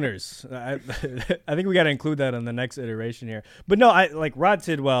 Owners. I think we got to include that in the next iteration here. But no, I like Rod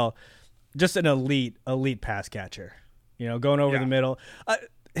Tidwell, just an elite pass catcher. Going over the middle.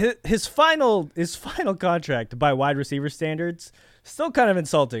 His final contract by wide receiver standards still kind of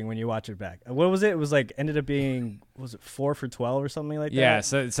insulting when you watch it back. What was it? It was like ended up being 4 for 12 or something like that. Yeah,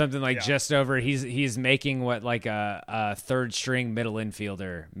 so something like just over. He's making what like a third string middle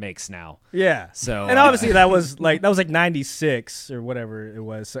infielder makes now. Yeah. So and obviously that was like 96 or whatever it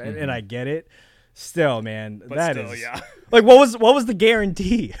was. So, and I get it. Still, man, But that still, is yeah. like what was the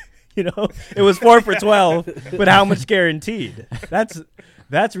guarantee? You know, it was 4 for 12, but how much guaranteed? That's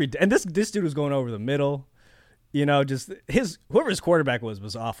and this dude was going over the middle. You know, just whoever his quarterback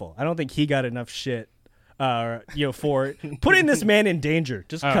was awful. I don't think he got enough shit. For putting this man in danger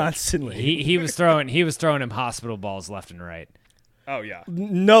just constantly. He was throwing him hospital balls left and right. Oh yeah,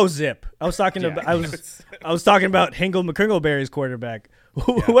 no zip. I was talking about I was talking about Hingle McCringleberry's quarterback.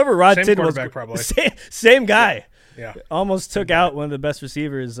 Whoever Rod Same Tid was, quarterback, probably. Same guy. Yeah, almost took out one of the best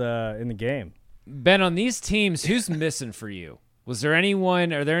receivers in the game. Ben, on these teams, who's missing for you? Was there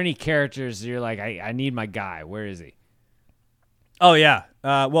anyone? Are there any characters that you're like, I need my guy? Where is he? Oh yeah.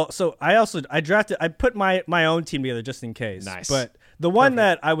 So I put my own team together just in case. Nice. But the one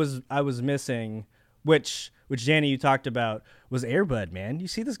that I was missing, which Danny you talked about, was Air Bud. Man, you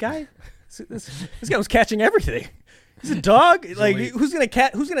see this guy? This guy was catching everything. He's a dog. Like who's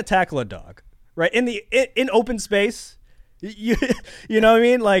gonna tackle a dog? Right in open space. You know what I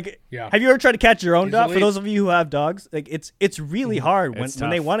mean? Like, have you ever tried to catch your own dog? For those of you who have dogs, like it's really hard when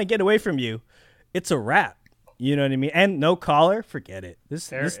they want to get away from you. It's a wrap. You know what I mean? And no collar, forget it. This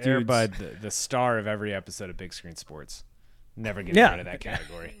dude's Air Bud, the star of every episode of Big Screen Sports. Never getting rid of that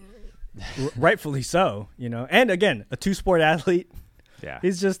category. Rightfully so, you know. And again, a 2-sport athlete. Yeah,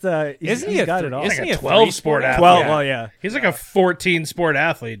 he's just he's got it all. He's like a 12-sport athlete. 12, well, yeah. He's like a 14-sport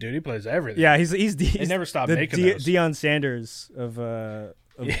athlete, dude. He plays everything. Yeah, he's they never stop making those. Deion Sanders of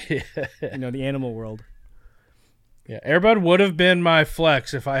you know, the animal world. Yeah, Air Bud would have been my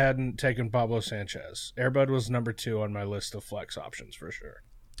flex if I hadn't taken Pablo Sanchez. Air Bud was number 2 on my list of flex options for sure.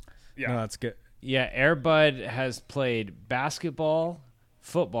 Yeah, no, that's good. Yeah, Air Bud has played basketball,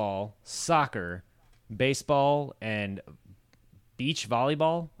 football, soccer, baseball, and beach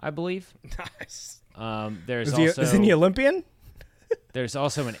volleyball, I believe. Nice. Is he an Olympian? There's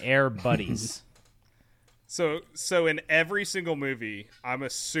also an Air Buddies. So in every single movie, I'm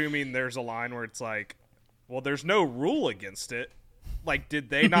assuming there's a line where it's like, well, there's no rule against it. Like, did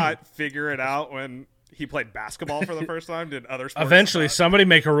they not figure it out when he played basketball for the first time? Did other sports eventually somebody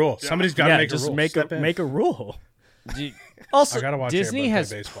make a rule? Yeah. Somebody's got to make a rule. Make a rule. Also, I gotta watch Disney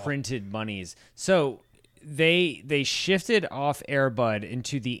has baseball. printed monies, so they shifted off Air Bud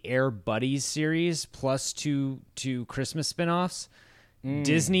into the Air Buddies series plus two Christmas spinoffs.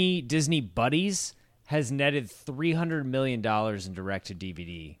 Disney Buddies has netted $300 million in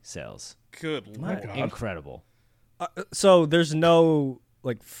direct-to-DVD sales. Good Lord. Incredible. So there's no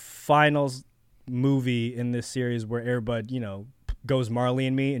like finals movie in this series where Air Bud, you know, goes Marley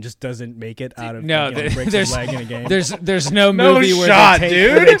and Me and just doesn't make it out of breaks his leg in a game. There's no movie where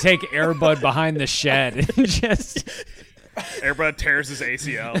they take Air Bud behind the shed and just Air Bud tears his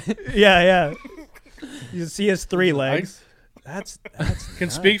ACL. Yeah. You see his 3 legs. That's can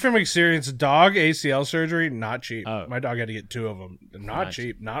nice. Speak from experience. Dog ACL surgery, not cheap. Oh. My dog had to get 2 of them. Not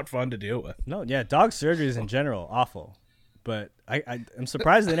cheap, not fun to deal with. No, yeah, dog surgeries in general awful, but I'm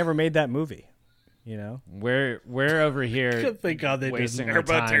surprised they never made that movie. You know, we're over here. Thank God they wasting didn't. our Air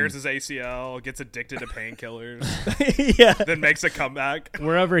Bud time. tears his ACL, gets addicted to painkillers, yeah, then makes a comeback.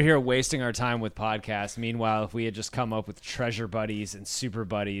 We're over here wasting our time with podcasts. Meanwhile, if we had just come up with Treasure Buddies and Super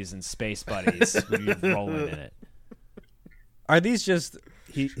Buddies and Space Buddies, we'd be rolling in it. Are these just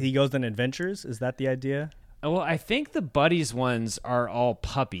he goes on adventures? Is that the idea? Well, I think the Buddies ones are all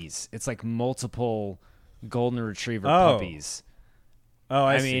puppies. It's like multiple golden retriever puppies. Oh,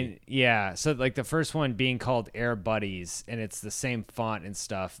 I mean, see. yeah. So like the first one being called Air Buddies, and it's the same font and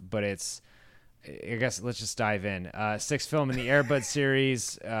stuff, but it's. I guess let's just dive in. 6th film in the Air Bud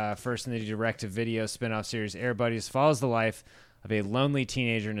series, first in the direct-to-video spin-off series. Air Buddies follows the life of a lonely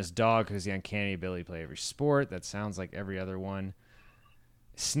teenager and his dog who has the uncanny ability to play every sport. That sounds like every other one.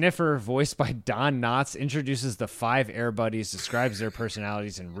 Sniffer, voiced by Don Knotts, introduces the 5 Air Buddies, describes their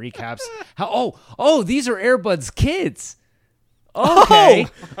personalities, and recaps how. Oh, these are Air Bud's kids. Okay.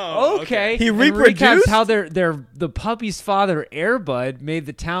 Okay. He and reproduced? recaps how the puppy's father, Air Bud, made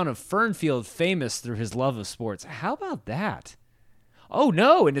the town of Fernfield famous through his love of sports. How about that? Oh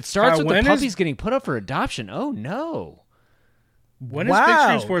no! And it starts with the puppies getting put up for adoption. Oh no! When is Big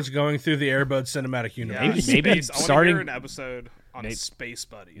Screen Sports going through the Air Bud cinematic universe? Maybe I starting want to hear an episode on Space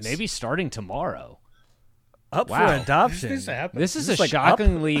Buddies. Maybe starting tomorrow. Up for adoption. This is a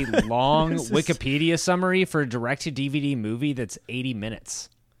shockingly long Wikipedia summary for a direct-to-DVD movie that's 80 minutes.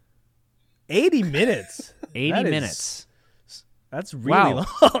 80 minutes? 80 minutes. That's really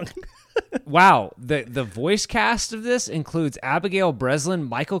long. Wow. The voice cast of this includes Abigail Breslin,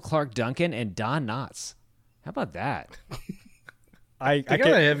 Michael Clark Duncan, and Don Knotts. How about that? I got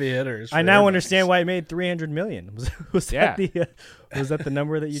heavy hitters. I now understand why it made $300 million. Was that the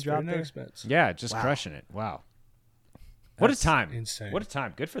number that you dropped there? Expense. Yeah, just crushing it. Wow. What a time! Insane. What a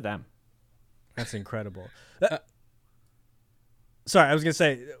time! Good for them. That's incredible. Sorry, I was gonna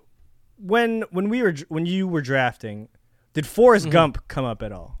say, when you were drafting, did Forrest Gump come up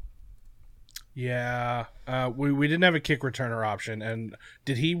at all? Yeah, we didn't have a kick returner option, and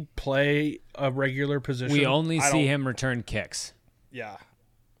did he play a regular position? We only see him return kicks. Yeah.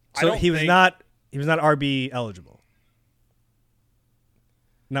 So he was not RB eligible.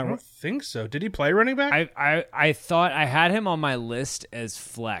 I don't think so. Did he play running back? I thought I had him on my list as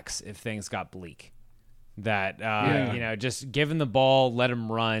flex if things got bleak. That just give him the ball, let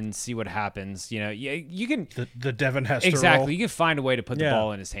him run, see what happens. You can the Devin Hester exactly. role. You can find a way to put the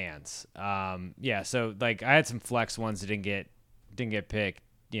ball in his hands. So like I had some flex ones that didn't get picked.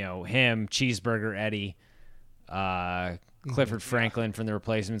 Him, Cheeseburger Eddie, Clifford Franklin from the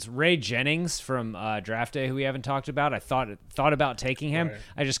replacements, Ray Jennings from draft day, who we haven't talked about. I thought about taking him. Right.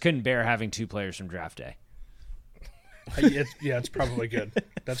 I just couldn't bear having two players from draft day. It's probably good.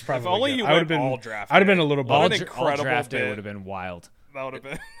 That's probably. If only good. you I would went have been all draft. I'd have been a little All, bummed. all draft day would have been wild. That would have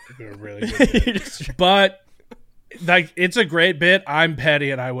been a really good bit. But like, it's a great bit. I'm petty,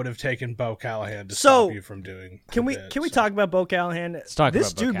 and I would have taken Bo Callahan to stop you from doing. Can we talk about Bo Callahan? Let's talk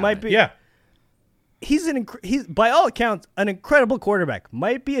this about Bo dude Callahan. might be. He's by all accounts an incredible quarterback.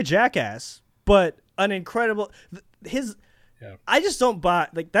 Might be a jackass, but an incredible. I just don't buy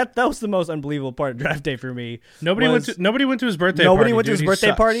that. That was the most unbelievable part of draft day for me. Nobody went to his birthday. Nobody party, went to dude. his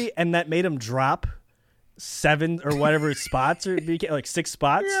birthday party, and that made him drop 7 or whatever spots, or like 6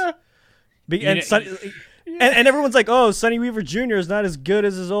 spots. Yeah. And everyone's like, "Oh, Sonny Weaver Jr. is not as good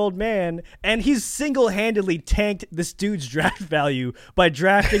as his old man," and he's single-handedly tanked this dude's draft value by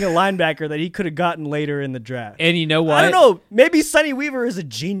drafting a linebacker that he could have gotten later in the draft. And you know what? I don't know. Maybe Sonny Weaver is a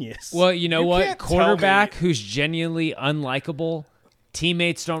genius. Well, you know what? Can't Quarterback who's genuinely unlikable.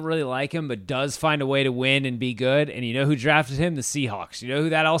 Teammates don't really like him, but does find a way to win and be good. And you know who drafted him? The Seahawks. You know who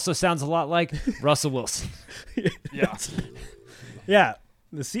that also sounds a lot like? Russell Wilson. Yeah. Yeah.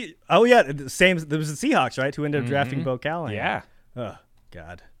 The same. There was the Seahawks, right? Who ended up drafting Bo Callahan. Yeah. Oh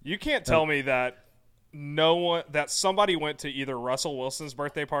God. You can't tell me that somebody went to either Russell Wilson's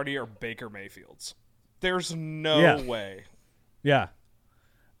birthday party or Baker Mayfield's. There's no way. Yeah.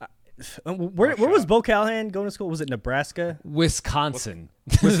 Where was Bo Callahan going to school? Was it Nebraska? Wisconsin.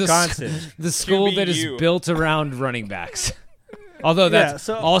 The school that is QBU. built around running backs. Although that's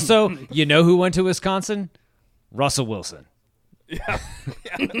also, you know who went to Wisconsin? Russell Wilson. Yeah.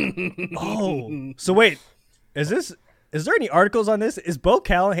 Oh, so wait, is there any articles on this? Is Bo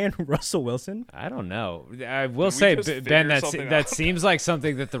Callahan Russell Wilson? I don't know. I will say, Ben, something that out? seems like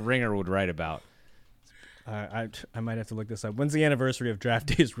something that the Ringer would write about. I might have to look this up. When's the anniversary of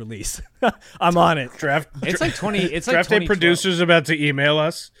Draft Day's release? I'm on it. It's like 20. It's like Draft Day 2012. producers about to email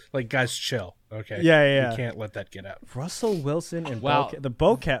us. Like, guys, chill. Okay. Yeah. You can't let that get out. Russell Wilson and Wow. the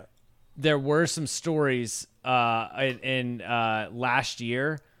Bo Cat. There were some stories in last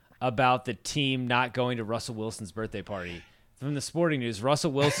year about the team not going to Russell Wilson's birthday party. From the Sporting News,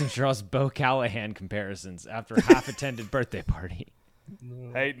 Russell Wilson draws Bo Callahan comparisons after a half-attended birthday party.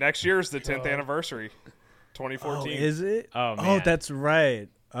 Hey, next year's the 10th anniversary. 2014. Oh, is it? Oh, man. Oh, that's right.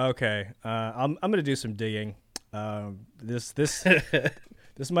 Okay. I'm gonna do some digging. This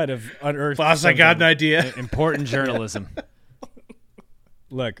might have unearthed. Boss, I got an idea. Important journalism.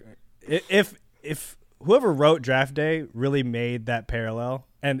 Look, if whoever wrote Draft Day really made that parallel,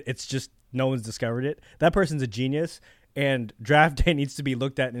 and it's just no one's discovered it, that person's a genius. And Draft Day needs to be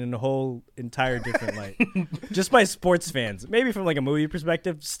looked at in a whole entire different light, just by sports fans. Maybe from like a movie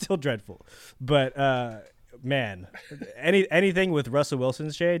perspective, still dreadful. But man, anything with Russell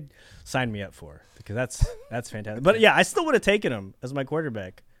Wilson's shade, sign me up for, because that's fantastic. But yeah, I still would have taken him as my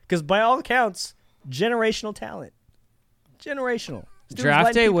quarterback, because by all accounts, generational talent, generational.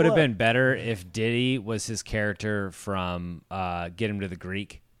 Draft Day would have been better if Diddy was his character from Get Him to the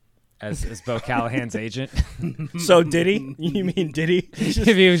Greek. As Bo Callahan's agent. So Diddy? You mean Diddy?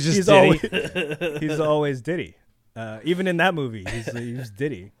 If he was just Diddy. He's always Diddy. Even in that movie, he's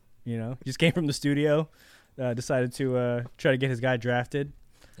Diddy. You know, he just came from the studio, decided to try to get his guy drafted.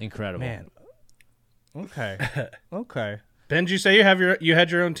 Incredible. Man. Okay. Ben, did you say you had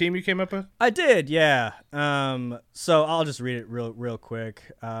your own team you came up with? I did, yeah. So I'll just read it real quick.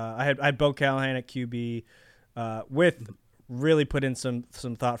 I had Bo Callahan at QB, with really put in some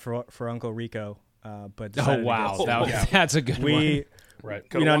thought for Uncle Rico, but oh wow, that's a good one. Right,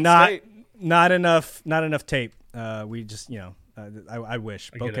 not enough tape. We just I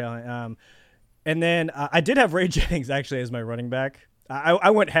wish Bo Callahan. And then I did have Ray Jennings actually as my running back. I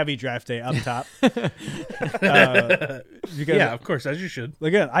went heavy Draft Day up top. Because, yeah, of course, as you should.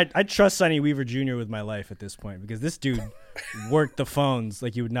 Again, I trust Sonny Weaver Jr. with my life at this point, because this dude worked the phones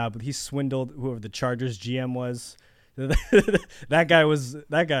like you would not. But he swindled whoever the Chargers GM was. that guy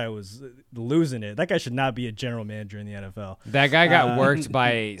was losing it. That guy should not be a general manager in the NFL. That guy got worked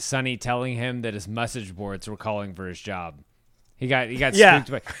by Sonny telling him that his message boards were calling for his job. He got spooked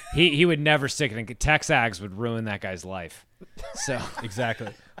by he would never stick it in. Texags would ruin that guy's life. So exactly.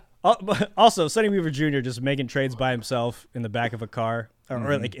 Also, Sonny Weaver Jr. just making trades by himself in the back of a car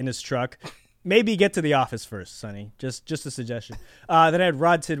or like in his truck. Maybe get to the office first, Sonny. Just a suggestion. Then I had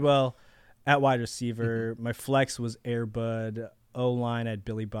Rod Tidwell at wide receiver. My flex was Air Bud. O-line, I had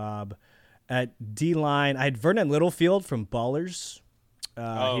Billy Bob. At D-line, I had Vernon Littlefield from Ballers.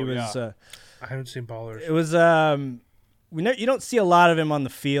 I haven't seen Ballers. It was you don't see a lot of him on the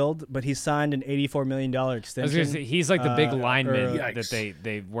field, but he signed an $84 million extension. I was gonna say, he's like the big lineman that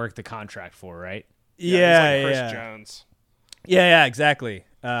they work the contract for, right? Yeah, he's like Chris Jones. Yeah, exactly.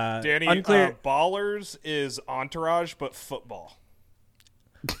 Danny, unclear. Ballers is Entourage, but football.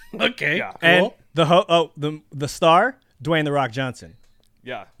 Okay, yeah. Cool. And the star, Dwayne The Rock Johnson.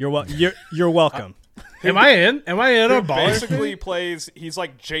 Yeah, you're welcome. Am I in on Ballers? Basically plays. He's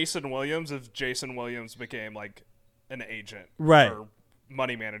like Jason Williams if Jason Williams became like an agent, right, or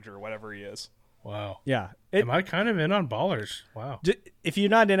money manager, whatever he is. Wow. Yeah. Am I kind of in on Ballers? Wow. If you're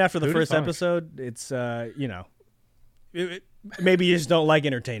not in after the first episode, it's maybe you just don't like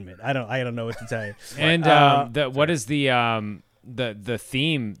entertainment. I don't know what to tell you. And what is the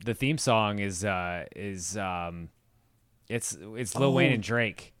theme song is it's Lil Wayne and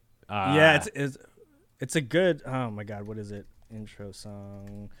Drake. It's a good, oh my God, what is it? Intro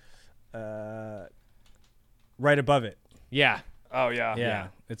song. Right Above It. Yeah. Oh yeah. Yeah.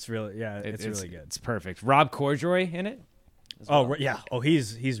 It's really it's really good. It's perfect. Rob Corddry in it? Oh yeah. Oh,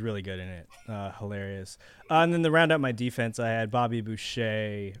 he's really good in it. Hilarious. And then to round out my defense, I had Bobby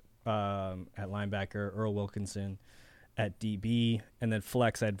Boucher at linebacker, Earl Wilkinson at DB, and then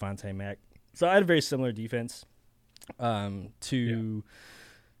flex I had Vontae Mack. So I had a very similar defense to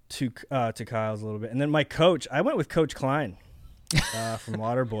Kyle's a little bit. And then my coach, I went with Coach Klein from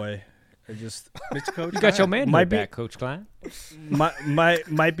Waterboy. You got your man back, Coach Klein.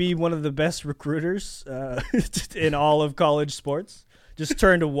 Might be one of the best recruiters in all of college sports. Just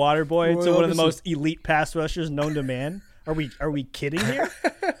turned a Waterboy to one of the most elite pass rushers known to man. Are we kidding here?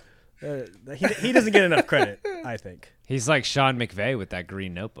 He doesn't get enough credit, I think. He's like Sean McVay with that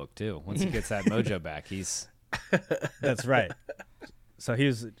green notebook too. Once he gets that mojo back, he's. That's right. So he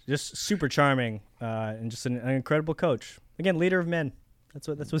was just super charming and just an incredible coach. Again, leader of men. That's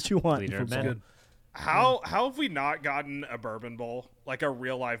what you want. Leader of men. Good. How have we not gotten a bourbon bowl, like a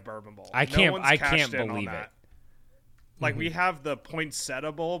real life bourbon bowl? I can't believe it. Like we have the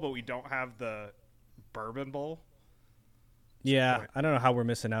poinsettia bowl, but we don't have the bourbon bowl. Yeah, I don't know how we're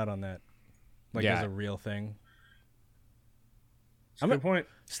missing out on that. Like Yeah. as a real thing. That's a good point.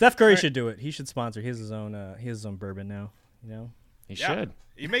 Steph Curry should do it. He should sponsor. He has his own bourbon now. You know. He should.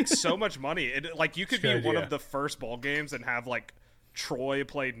 He makes so much money. Like you could be Good one idea. of the first bowl games and have like Troy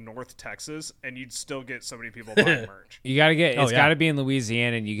played North Texas, and you'd still get so many people buying merch. You gotta get. Oh, It's yeah. gotta be in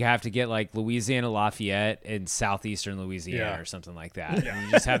Louisiana, and you have to get like Louisiana Lafayette and southeastern Louisiana Yeah. or something like that. And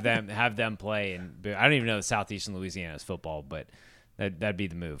you just have them play, and I don't even know if southeastern Louisiana is football, but that'd be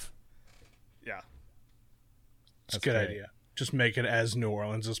the move. Yeah. It's a good idea. Just make it as New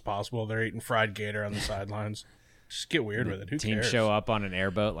Orleans as possible. They're eating fried gator on the sidelines. Just get weird with it. Who Team cares? show up on an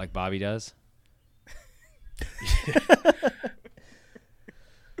airboat like Bobby does.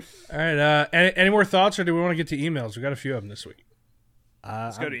 All right. Any more thoughts, or do we want to get to emails? We got a few of them this week.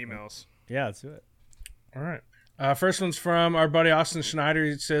 Let's go to emails. Yeah, let's do it. All right. First one's from our buddy Austin Schneider.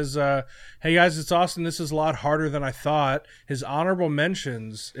 He says, hey, guys, it's Austin. This is a lot harder than I thought. His honorable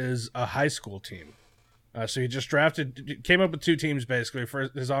mentions is a high school team. So he just came up with two teams, basically. For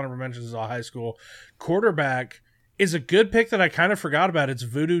his honorable mentions is all high school. Quarterback is a good pick that I kind of forgot about. It's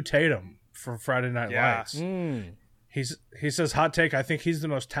Voodoo Tatum from Friday Night Lights. He says, hot take, I think he's the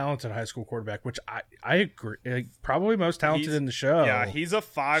most talented high school quarterback, which I agree. Probably most talented in the show. Yeah, he's a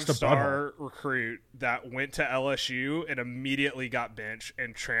 5-star recruit that went to LSU and immediately got benched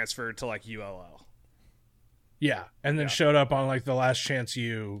and transferred to like ULL. Yeah, and then showed up on like the Last Chance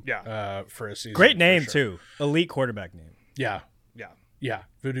U Yeah. For a season. Great name for sure. too. Elite quarterback name. Yeah. Yeah. Yeah,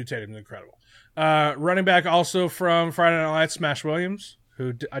 Voodoo Tatum's incredible. Running back also from Friday Night Lights, Smash Williams,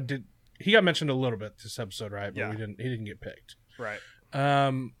 who he got mentioned a little bit this episode, right? But Yeah. he didn't get picked. Right.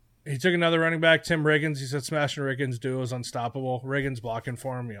 He took another running back, Tim Riggins. He said Smash and Riggins duo is unstoppable. Riggins blocking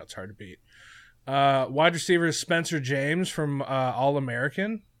for him, it's hard to beat. Wide receiver Spencer James from All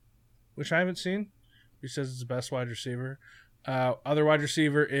American, which I haven't seen. He says it's the best wide receiver. Other wide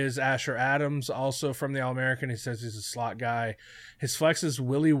receiver is Asher Adams, also from the All-American. He says he's a slot guy. His flex is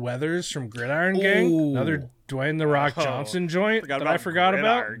Willie Weathers from Gridiron Gang, another Dwayne The Rock Johnson joint that I forgot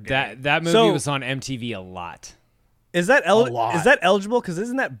about. That movie was on MTV a lot. Is that eligible? Because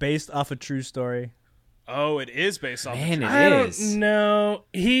isn't that based off a true story? Oh, it is based on. Man, I it don't is. know.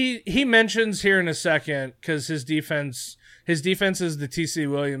 He mentions here in a second because his defense is the TC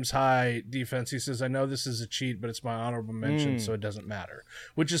Williams high defense. He says, "I know this is a cheat, but it's my honorable mention, so it doesn't matter,"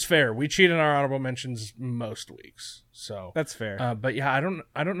 which is fair. We cheat in our honorable mentions most weeks, so that's fair. But yeah, I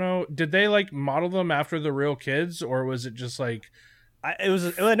don't know. Did they like model them after the real kids, or was it just like I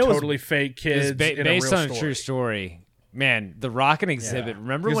know totally fake kids based on a story? true story? Man, The Rock and Exhibit. Yeah.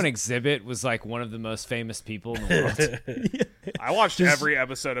 Remember when Exhibit was like one of the most famous people in the world? I watched every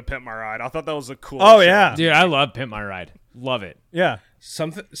episode of Pimp My Ride. I thought that was a cool show. Yeah. Dude, I love Pimp My Ride. Love it. Yeah.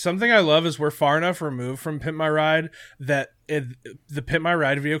 Something I love is we're far enough removed from Pimp My Ride that the Pimp My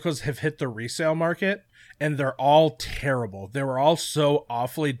Ride vehicles have hit the resale market, and they're all terrible. They were all so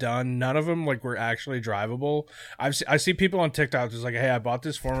awfully done. None of them were actually drivable. I see people on TikTok just like, hey, I bought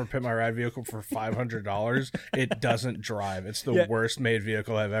this former Pimp My Ride vehicle for $500. It doesn't drive. It's the worst made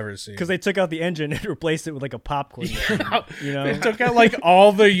vehicle I've ever seen. Because they took out the engine and replaced it with like a popcorn. They took out like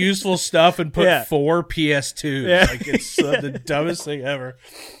all the useful stuff and put 4 PS2s. Yeah. Like it's the dumbest thing ever.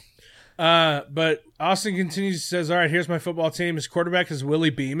 But Austin continues, says, all right, here's my football team. His quarterback is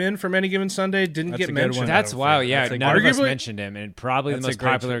Willie Beeman from Any Given Sunday. Didn't get mentioned. That's wild. Yeah, none of us mentioned him, and probably the most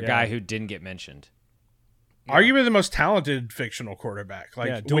popular guy who didn't get mentioned. Arguably the most talented fictional quarterback.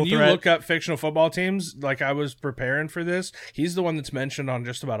 Like when you look up fictional football teams, like I was preparing for this, he's the one that's mentioned on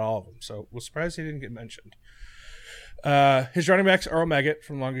just about all of them. So was surprised he didn't get mentioned. His running back's Earl Meggett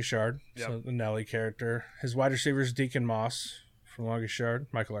from Longest Yard, so the Nelly character. His wide receiver is Deacon Moss from Longest Yard,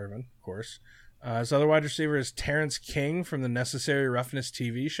 Michael Irvin, of course. His other wide receiver is Terrence King from the Necessary Roughness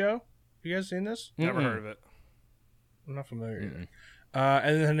TV show. You guys seen this? Never heard of it. I'm not familiar either.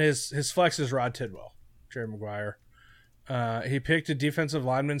 And then his flex is Rod Tidwell, Jerry Maguire. He picked a defensive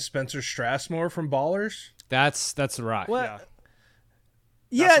lineman, Spencer Strassmore from Ballers. That's the Rock. What?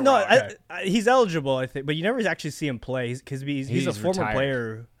 Yeah, no, he's eligible, I think, but you never actually see him play because he's a former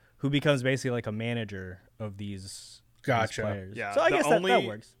player who becomes basically like a manager of these players. Yeah, so I guess that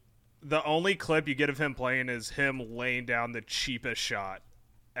works. The only clip you get of him playing is him laying down the cheapest shot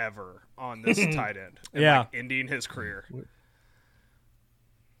ever on this tight end. And, ending his career.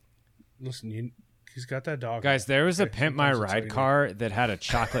 Listen, he's got that dog. Guys, there was a Pimp My Ride car that had a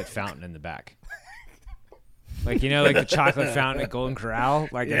chocolate fountain in the back. Like, like the chocolate fountain at Golden Corral?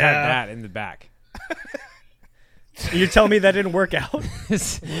 Like, it had that in the back. You're telling me that didn't work out?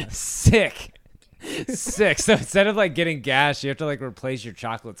 Sick. So instead of like getting gas, you have to like replace your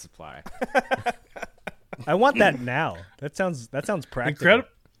chocolate supply. I want that now. That sounds practical.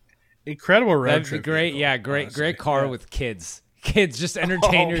 Incredible road That'd trip. be great. Yeah, great car with kids. Kids, just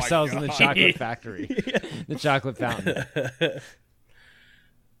entertain yourselves in the chocolate factory, the chocolate fountain.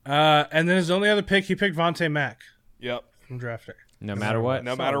 And then his only other pick, he picked Vontae Mack. Yep, from drafting. No matter what.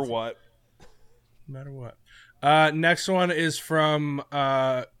 No matter what. Next one is from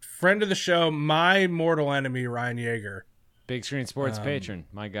friend of the show, my mortal enemy, Ryan Yeager. Big Screen Sports patron,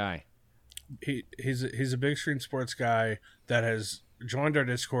 my guy. He's a Big Screen Sports guy that has joined our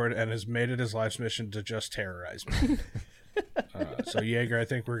Discord and has made it his life's mission to just terrorize me. So Yeager, I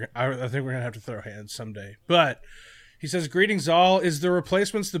think we're gonna have to throw hands someday. But he says, greetings all. Is The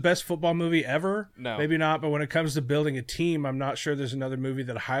Replacements the best football movie ever? No. Maybe not, but when it comes to building a team, I'm not sure there's another movie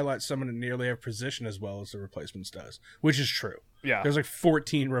that highlights someone in nearly every position as well as The Replacements does, which is true. Yeah. There's like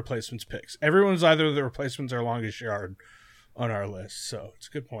 14 Replacements picks. Everyone's either The Replacements or Longest Yard on our list, so it's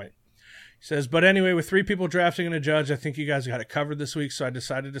a good point. He says, but anyway, with 3 people drafting and a judge, I think you guys got it covered this week, so I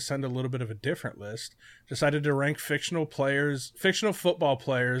decided to send a little bit of a different list. Decided to rank fictional football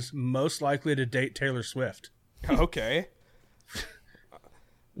players most likely to date Taylor Swift. Okay.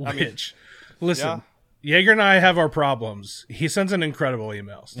 Listen, Yeager and I have our problems. He sends in incredible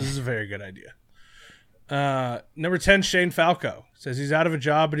emails. This is a very good idea. Number 10, Shane Falco. Says he's out of a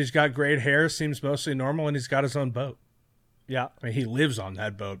job, but he's got great hair, seems mostly normal, and he's got his own boat. Yeah. I mean, he lives on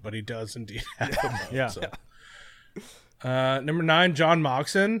that boat, but he does indeed have a boat. Yeah. So. Number 9, John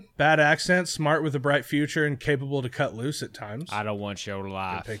Moxon. Bad accent, smart with a bright future, and capable to cut loose at times. I don't want your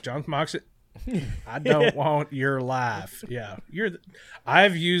life. Pick John Moxon. I don't want your life. Yeah.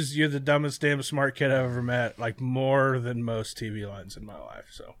 I've used "you're the dumbest damn smart kid I've ever met" like more than most TV lines in my life.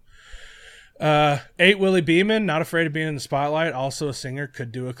 So 8, Willie Beeman, not afraid of being in the spotlight, also a singer,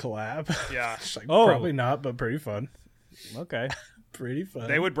 could do a collab. Yeah. Probably not, but pretty fun. Okay. pretty fun.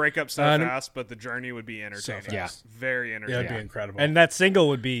 They would break up so fast, but the journey would be entertaining. Yeah. Very entertaining. It'd be incredible. And that single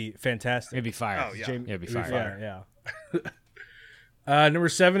would be fantastic. It'd be fire. Oh, yeah. It'd be fire. Yeah. Number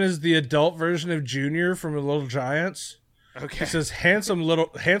 7 is the adult version of Junior from The Little Giants. Okay. It says handsome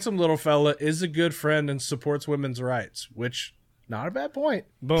little fella is a good friend and supports women's rights, which not a bad point.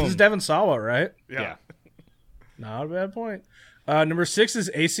 Boom. This is Devin Sawa, right? Yeah. Not a bad point. Number 6 is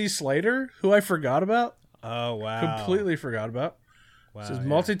AC Slater, who I forgot about. Oh, wow. Completely forgot about. Wow, It says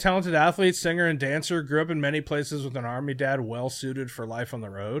multi-talented athlete, singer, and dancer. Grew up in many places with an army dad, well suited for life on the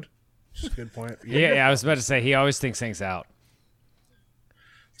road. Which is a good point. Yeah, I was about to say he always thinks things out.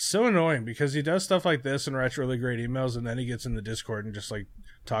 So annoying because he does stuff like this and writes really great emails, and then he gets in the Discord and just like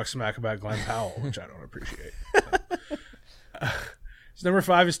talks smack about Glenn Powell, which I don't appreciate. So number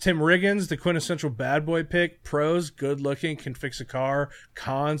 5 is Tim Riggins, the quintessential bad boy pick. Pros: good looking, can fix a car.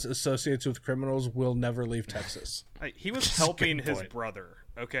 Cons: associates with criminals, will never leave Texas. He was helping his brother.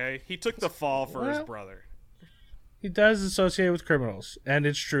 Okay, he took the fall for his brother. He does associate with criminals, and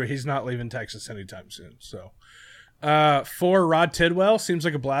it's true. He's not leaving Texas anytime soon. So, 4, Rod Tidwell seems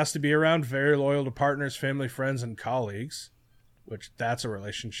like a blast to be around. Very loyal to partners, family, friends, and colleagues. Which that's a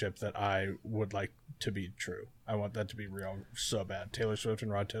relationship that I would like to be true. I want that to be real so bad. Taylor Swift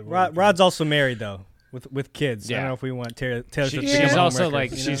and Rod Tidwell. Rod's also married though, with kids. Yeah. I don't know if we want Taylor Swift. to She's be also home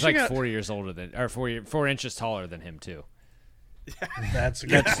like record, she's She like got- 4 years older than, or 4 inches taller than him too. That's a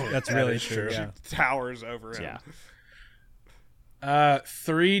good point. that's That really is true. Yeah. Towers over him. Yeah.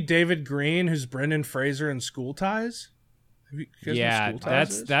 3, David Green, who's Brendan Fraser in School Ties. Have you guys know Yeah, School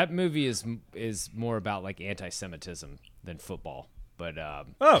Ties is? that movie is more about like anti-Semitism than football. But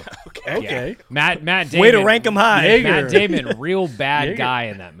Oh, Okay. yeah. Matt Damon, way to rank him high. Jaeger. Matt Damon, real bad Jaeger. guy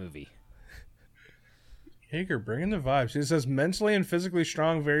in that movie. Hager, bringing the vibes. He says mentally and physically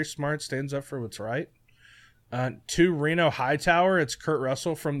strong, very smart, stands up for what's right. 2, Reno Hightower. It's Kurt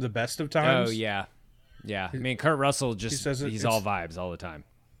Russell from The Best of Times. Oh yeah. I mean, Kurt Russell says he's all vibes all the time.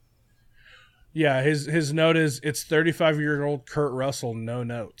 Yeah, his note is it's 35-year-old Kurt Russell, no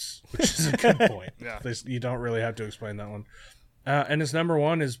notes, which is a good point. Yeah. You don't really have to explain that one. And his number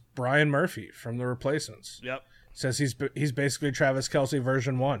 1 is Brian Murphy from The Replacements. Yep. Says he's basically Travis Kelce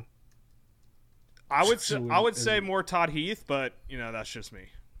version 1. I would So say more Todd Heath, but that's just me.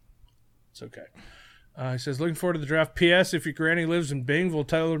 It's okay. He says, looking forward to the draft. P.S. If your granny lives in Bingville,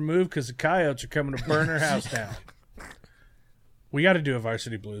 tell her to move because the coyotes are coming to burn her house down. We got to do a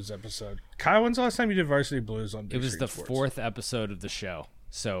Varsity Blues episode. Kyle, when's the last time you did Varsity Blues on Big It was Street the Sports? 4th episode of the show.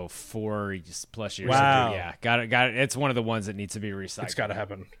 So 4+ years. Wow. ago. Yeah, got it. It's one of the ones that needs to be recycled. It's got to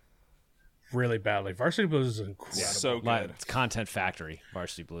happen really badly. Varsity Blues is incredible. So good. It's Content Factory,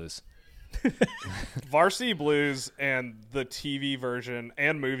 Varsity Blues. Varsity Blues and the TV version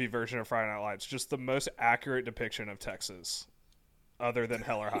and movie version of Friday Night Lights, just the most accurate depiction of Texas, other than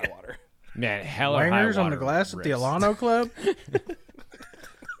Hell or High Water. Man, hell or high Wangers on the water glass at the rips. Alano Club.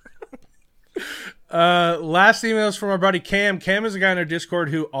 Last email is from our buddy Cam. Cam is a guy in our Discord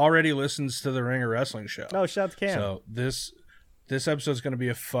who already listens to the Ringer Wrestling Show. Oh, shout out to Cam. So this episode is going to be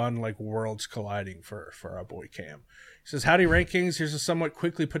a fun, like, worlds colliding for our boy Cam. He says, howdy rankings. Here's a somewhat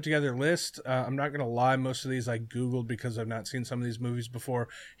quickly put together list. I'm not going to lie. Most of these I Googled because I've not seen some of these movies before.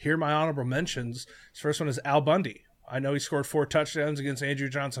 Here are my honorable mentions. His first one is Al Bundy. I know he scored 4 touchdowns against Andrew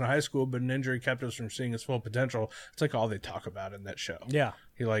Johnson High School, but an injury kept us from seeing his full potential. It's like all they talk about in that show. Yeah.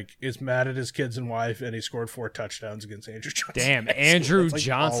 He is mad at his kids and wife, and he scored 4 touchdowns against Andrew Johnson. Damn, High School. Andrew That's like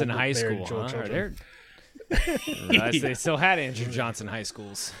Johnson all High their School. Huh? children. They still had Andrew Johnson High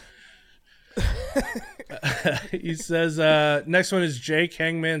Schools. He says, next one is Jake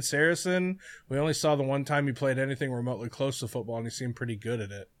Hangman Saracen. We only saw the one time he played anything remotely close to football, and he seemed pretty good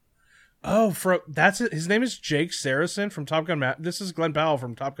at it. Oh, that's it. His name is Jake Saracen from Top Gun Maverick. This is Glenn Powell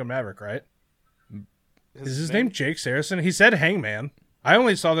from Top Gun Maverick, right? Is his name Jake Saracen? He said Hangman. I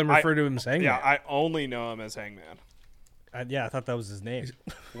only saw them refer to him as Hangman. Yeah, I only know him as Hangman. I thought that was his name.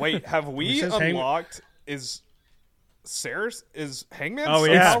 Wait, have we says unlocked is Hangman? Oh, somehow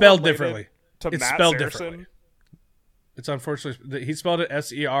yeah. It's spelled related differently. To It's Matt spelled Saracen? differently. It's unfortunately he spelled it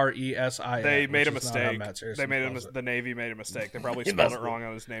Seresin. They made a which is not how mistake. Matt Saracen They made spells it. the Navy made a mistake. They probably It spelled must it wrong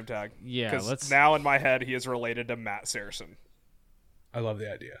on his name tag. Yeah, 'Cause let's. now in my head he is related to Matt Saracen. I love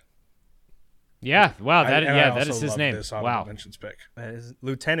the idea. Yeah, wow. That And I that also is his love name. this honorable Wow. mentions pick. That is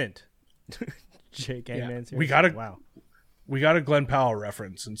Lieutenant Jake Yeah. Hangman. We gotta- Wow. We got a Glenn Powell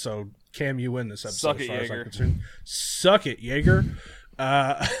reference, and so Cam, you win this episode. Suck as it, far as I'm Jaeger. concerned. Suck it, Jaeger.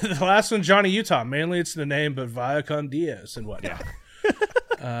 The last one, Johnny Utah. Mainly it's the name, but Via con Diaz and whatnot.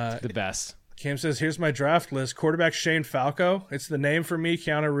 The best. Cam says, here's my draft list. Quarterback Shane Falco. It's the name for me.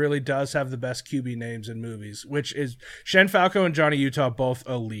 Keanu really does have the best QB names in movies, which is Shane Falco and Johnny Utah, both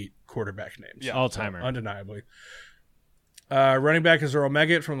elite quarterback names. Yeah, all-timer. So, undeniably. Running back is Earl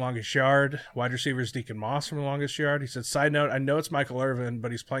Meggett from Longest Yard. Wide receiver is Deacon Moss from Longest Yard. He said, side note, I know it's Michael Irvin,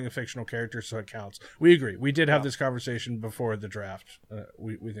 but he's playing a fictional character, so it counts. We agree. We did have this conversation before the draft.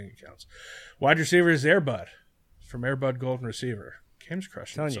 We think it counts. Wide receiver is Airbud from Airbud Golden Receiver. Cam's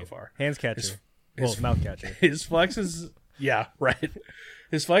crushing it so far. Hands catcher. Mouth catcher. His flex is, yeah, right.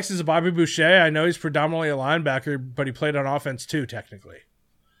 His flex is a Bobby Boucher. I know he's predominantly a linebacker, but he played on offense too, technically.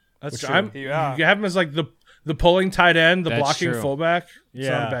 That's true. You have him as like the pulling tight end, the That's blocking true. fullback. It's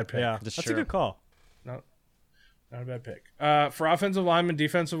Yeah, not a bad pick. yeah. That's a good call. Not a bad pick. For offensive lineman,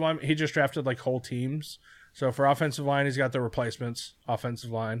 defensive lineman, he just drafted like whole teams. So for offensive line, he's got the replacements.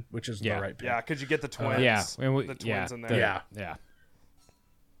 Offensive line, which is the right pick. Yeah, because you get the twins. The twins in there. Yeah.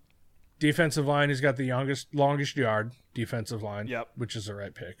 Defensive line, he's got the longest yard defensive line. Yep. Which is the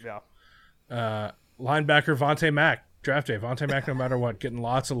right pick. Yeah. Linebacker Vontae Mack. Draft day. Vontae Mack, no matter what, getting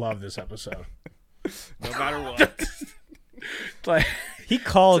lots of love this episode. No matter what. Like He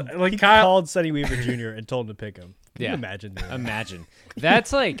called Kyle, called Sonny Weaver Jr. and told him to pick him. Can you imagine that? Imagine.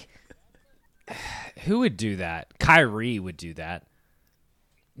 That's like, who would do that? Kyrie would do that.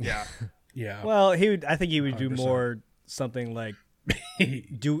 Yeah. Yeah. Well, I think he would do 100%. more something like,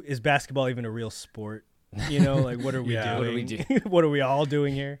 is basketball even a real sport? You know, like what are we Yeah. doing? What do we do? What are we all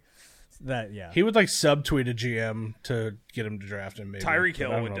doing here? He would like subtweet a GM to get him to draft him. Maybe Tyreek But I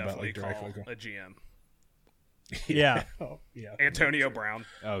Hill don't would know about, definitely like, directly. call a GM. Yeah. Oh, yeah. Antonio Brown,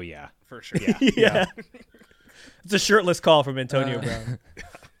 Oh, yeah. for sure. Yeah. It's a shirtless call from Antonio Brown.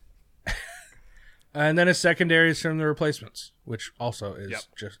 And then his secondary is from the replacements, which also is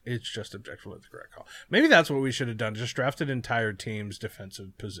just objectively the correct call. Maybe that's what we should have done. Just drafted entire teams'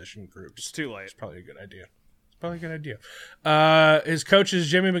 defensive position groups. It's too late. It's probably a good idea. His coach is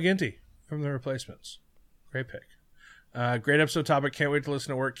Jimmy McGinty from the replacements. Great pick. Great episode topic. Can't wait to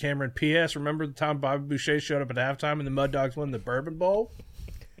listen to work. Cameron. P.S. Remember the time Bobby Boucher showed up at halftime and the Mud Dogs won the Bourbon Bowl?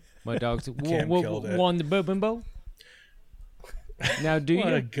 My dogs Cam killed it. won the Bourbon Bowl. Now, do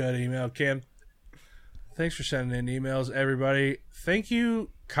What a you? good email, Cam. Thanks for sending in emails, everybody. Thank you,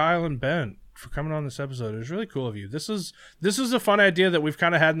 Kyle and Ben, for coming on this episode. It was really cool of you. This is a fun idea that we've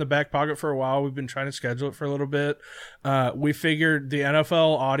kind of had in the back pocket for a while. We've been trying to schedule it for a little bit. We figured the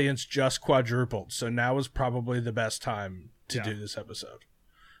NFL audience just quadrupled, so now is probably the best time to do this episode.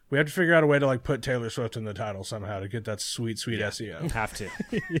 We have to figure out a way to like put Taylor Swift in the title somehow to get that sweet SEO. Have to.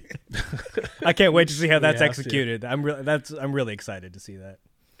 I can't wait to see how that's have executed. I'm really excited to see that.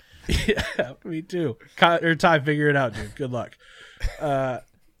 Yeah, me too. Ty, figure it out, dude. Good luck.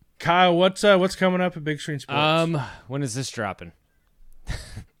 Kyle, what's coming up at Big Screen Sports? When is this dropping?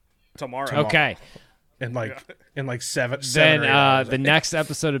 Tomorrow. Okay. In like seven. Then or 8 hours, the next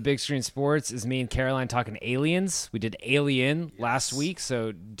episode of Big Screen Sports is me and Caroline talking aliens. We did Alien last week,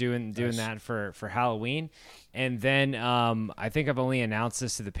 so doing that for Halloween. And then I think I've only announced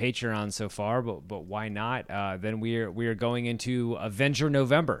this to the Patreon so far, but why not? Then we are going into Avenger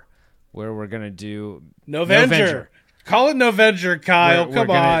November, where we're gonna do Novenger. Call it Novenger, Kyle. Come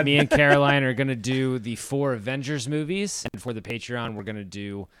on. Me and Caroline are gonna do the 4 Avengers movies, and for the Patreon, we're gonna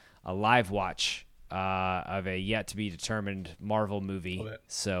do a live watch of a yet to be determined Marvel movie.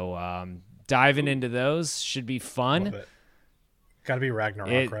 So diving into those should be fun. Got to be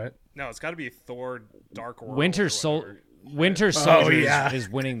Ragnarok, right? No, it's got to be Thor Dark World. Winter Soldier is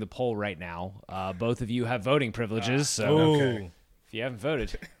winning the poll right now. Both of you have voting privileges, so if you haven't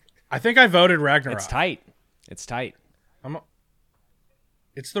voted, I think I voted Ragnarok. It's tight. It's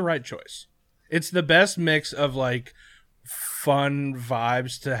the right choice. It's the best mix of like fun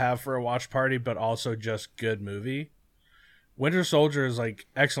vibes to have for a watch party, but also just good movie. Winter Soldier is like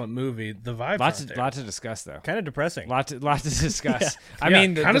excellent movie. The vibes Lot to discuss though. Kind of depressing. Lot to discuss. I Yeah,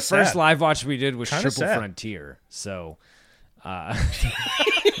 mean, the kinda first sad. live watch we did was Kinda Triple sad. Frontier. So,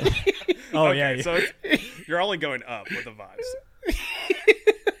 So you're only going up with the vibes.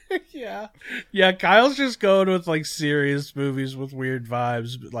 Yeah, Kyle's just going with like serious movies with weird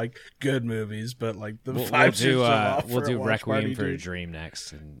vibes, but like good movies, but like the vibes we'll do watch Requiem party, for a dude. Dream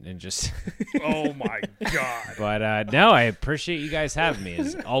next, and just. Oh my god. But no, I appreciate you guys having me.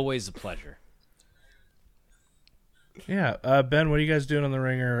 It's always a pleasure. Yeah, Ben, what are you guys doing on the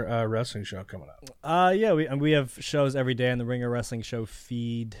Ringer wrestling show coming up? Yeah, we have shows every day on the Ringer Wrestling Show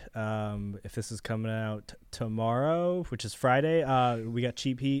feed. If this is coming out tomorrow, which is Friday, we got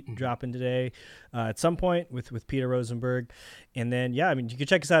Cheap Heat dropping today at some point with Peter Rosenberg. And then, yeah, I mean, you can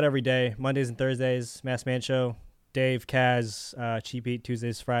check us out every day, Mondays and Thursdays, Masked Man Show, Dave, Kaz, Cheap Heat,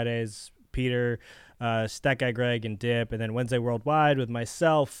 Tuesdays, Fridays, Peter, Stat Guy Greg, and Dip, and then Wednesday Worldwide with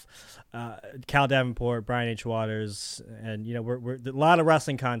myself, Cal Davenport, Brian H. Waters, and we're a lot of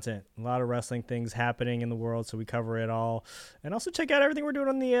wrestling content, a lot of wrestling things happening in the world, so we cover it all. And also check out everything we're doing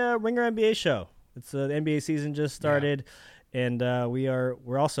on the Ringer NBA show. It's the NBA season just started, and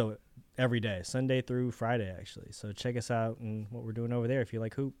we're also every day, Sunday through Friday, actually. So check us out and what we're doing over there if you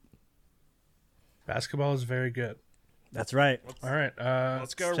like hoop. Basketball is very good. That's right. All right.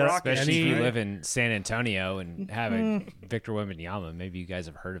 Let's go Rockets. Especially if you live in San Antonio and have a Victor Wembanyama. Maybe you guys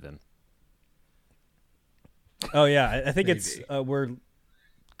have heard of him. Oh, yeah. I think it's we're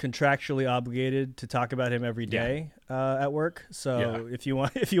contractually obligated to talk about him every day at work. So if you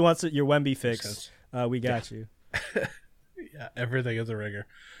want your Wemby fix, we got you. Yeah, everything is a Ringer.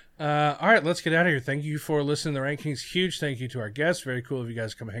 All right, let's get out of here. Thank you for listening to the Rankings. Huge thank you to our guests. Very cool of you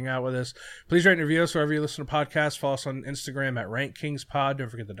guys to come hang out with us. Please rate and review us wherever you listen to podcasts. Follow us on Instagram at RankKingsPod. Don't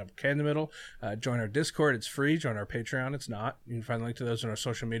forget the double K in the middle. Join our Discord. It's free. Join our Patreon. It's not. You can find a link to those in our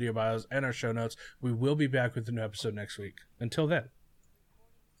social media bios and our show notes. We will be back with a new episode next week. Until then.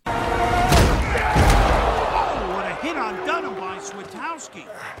 Oh, what a hit on Dunham by Switowski.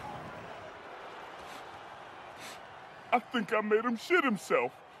 I think I made him shit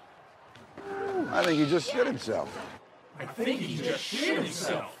himself. I think he just shit himself. I think he just shit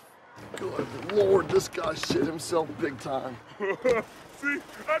himself. Good Lord, this guy shit himself big time. See,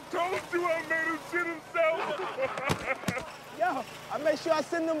 I told you I made him shit himself. Yo, I make sure I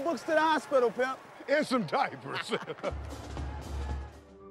send them books to the hospital, pimp. And some diapers.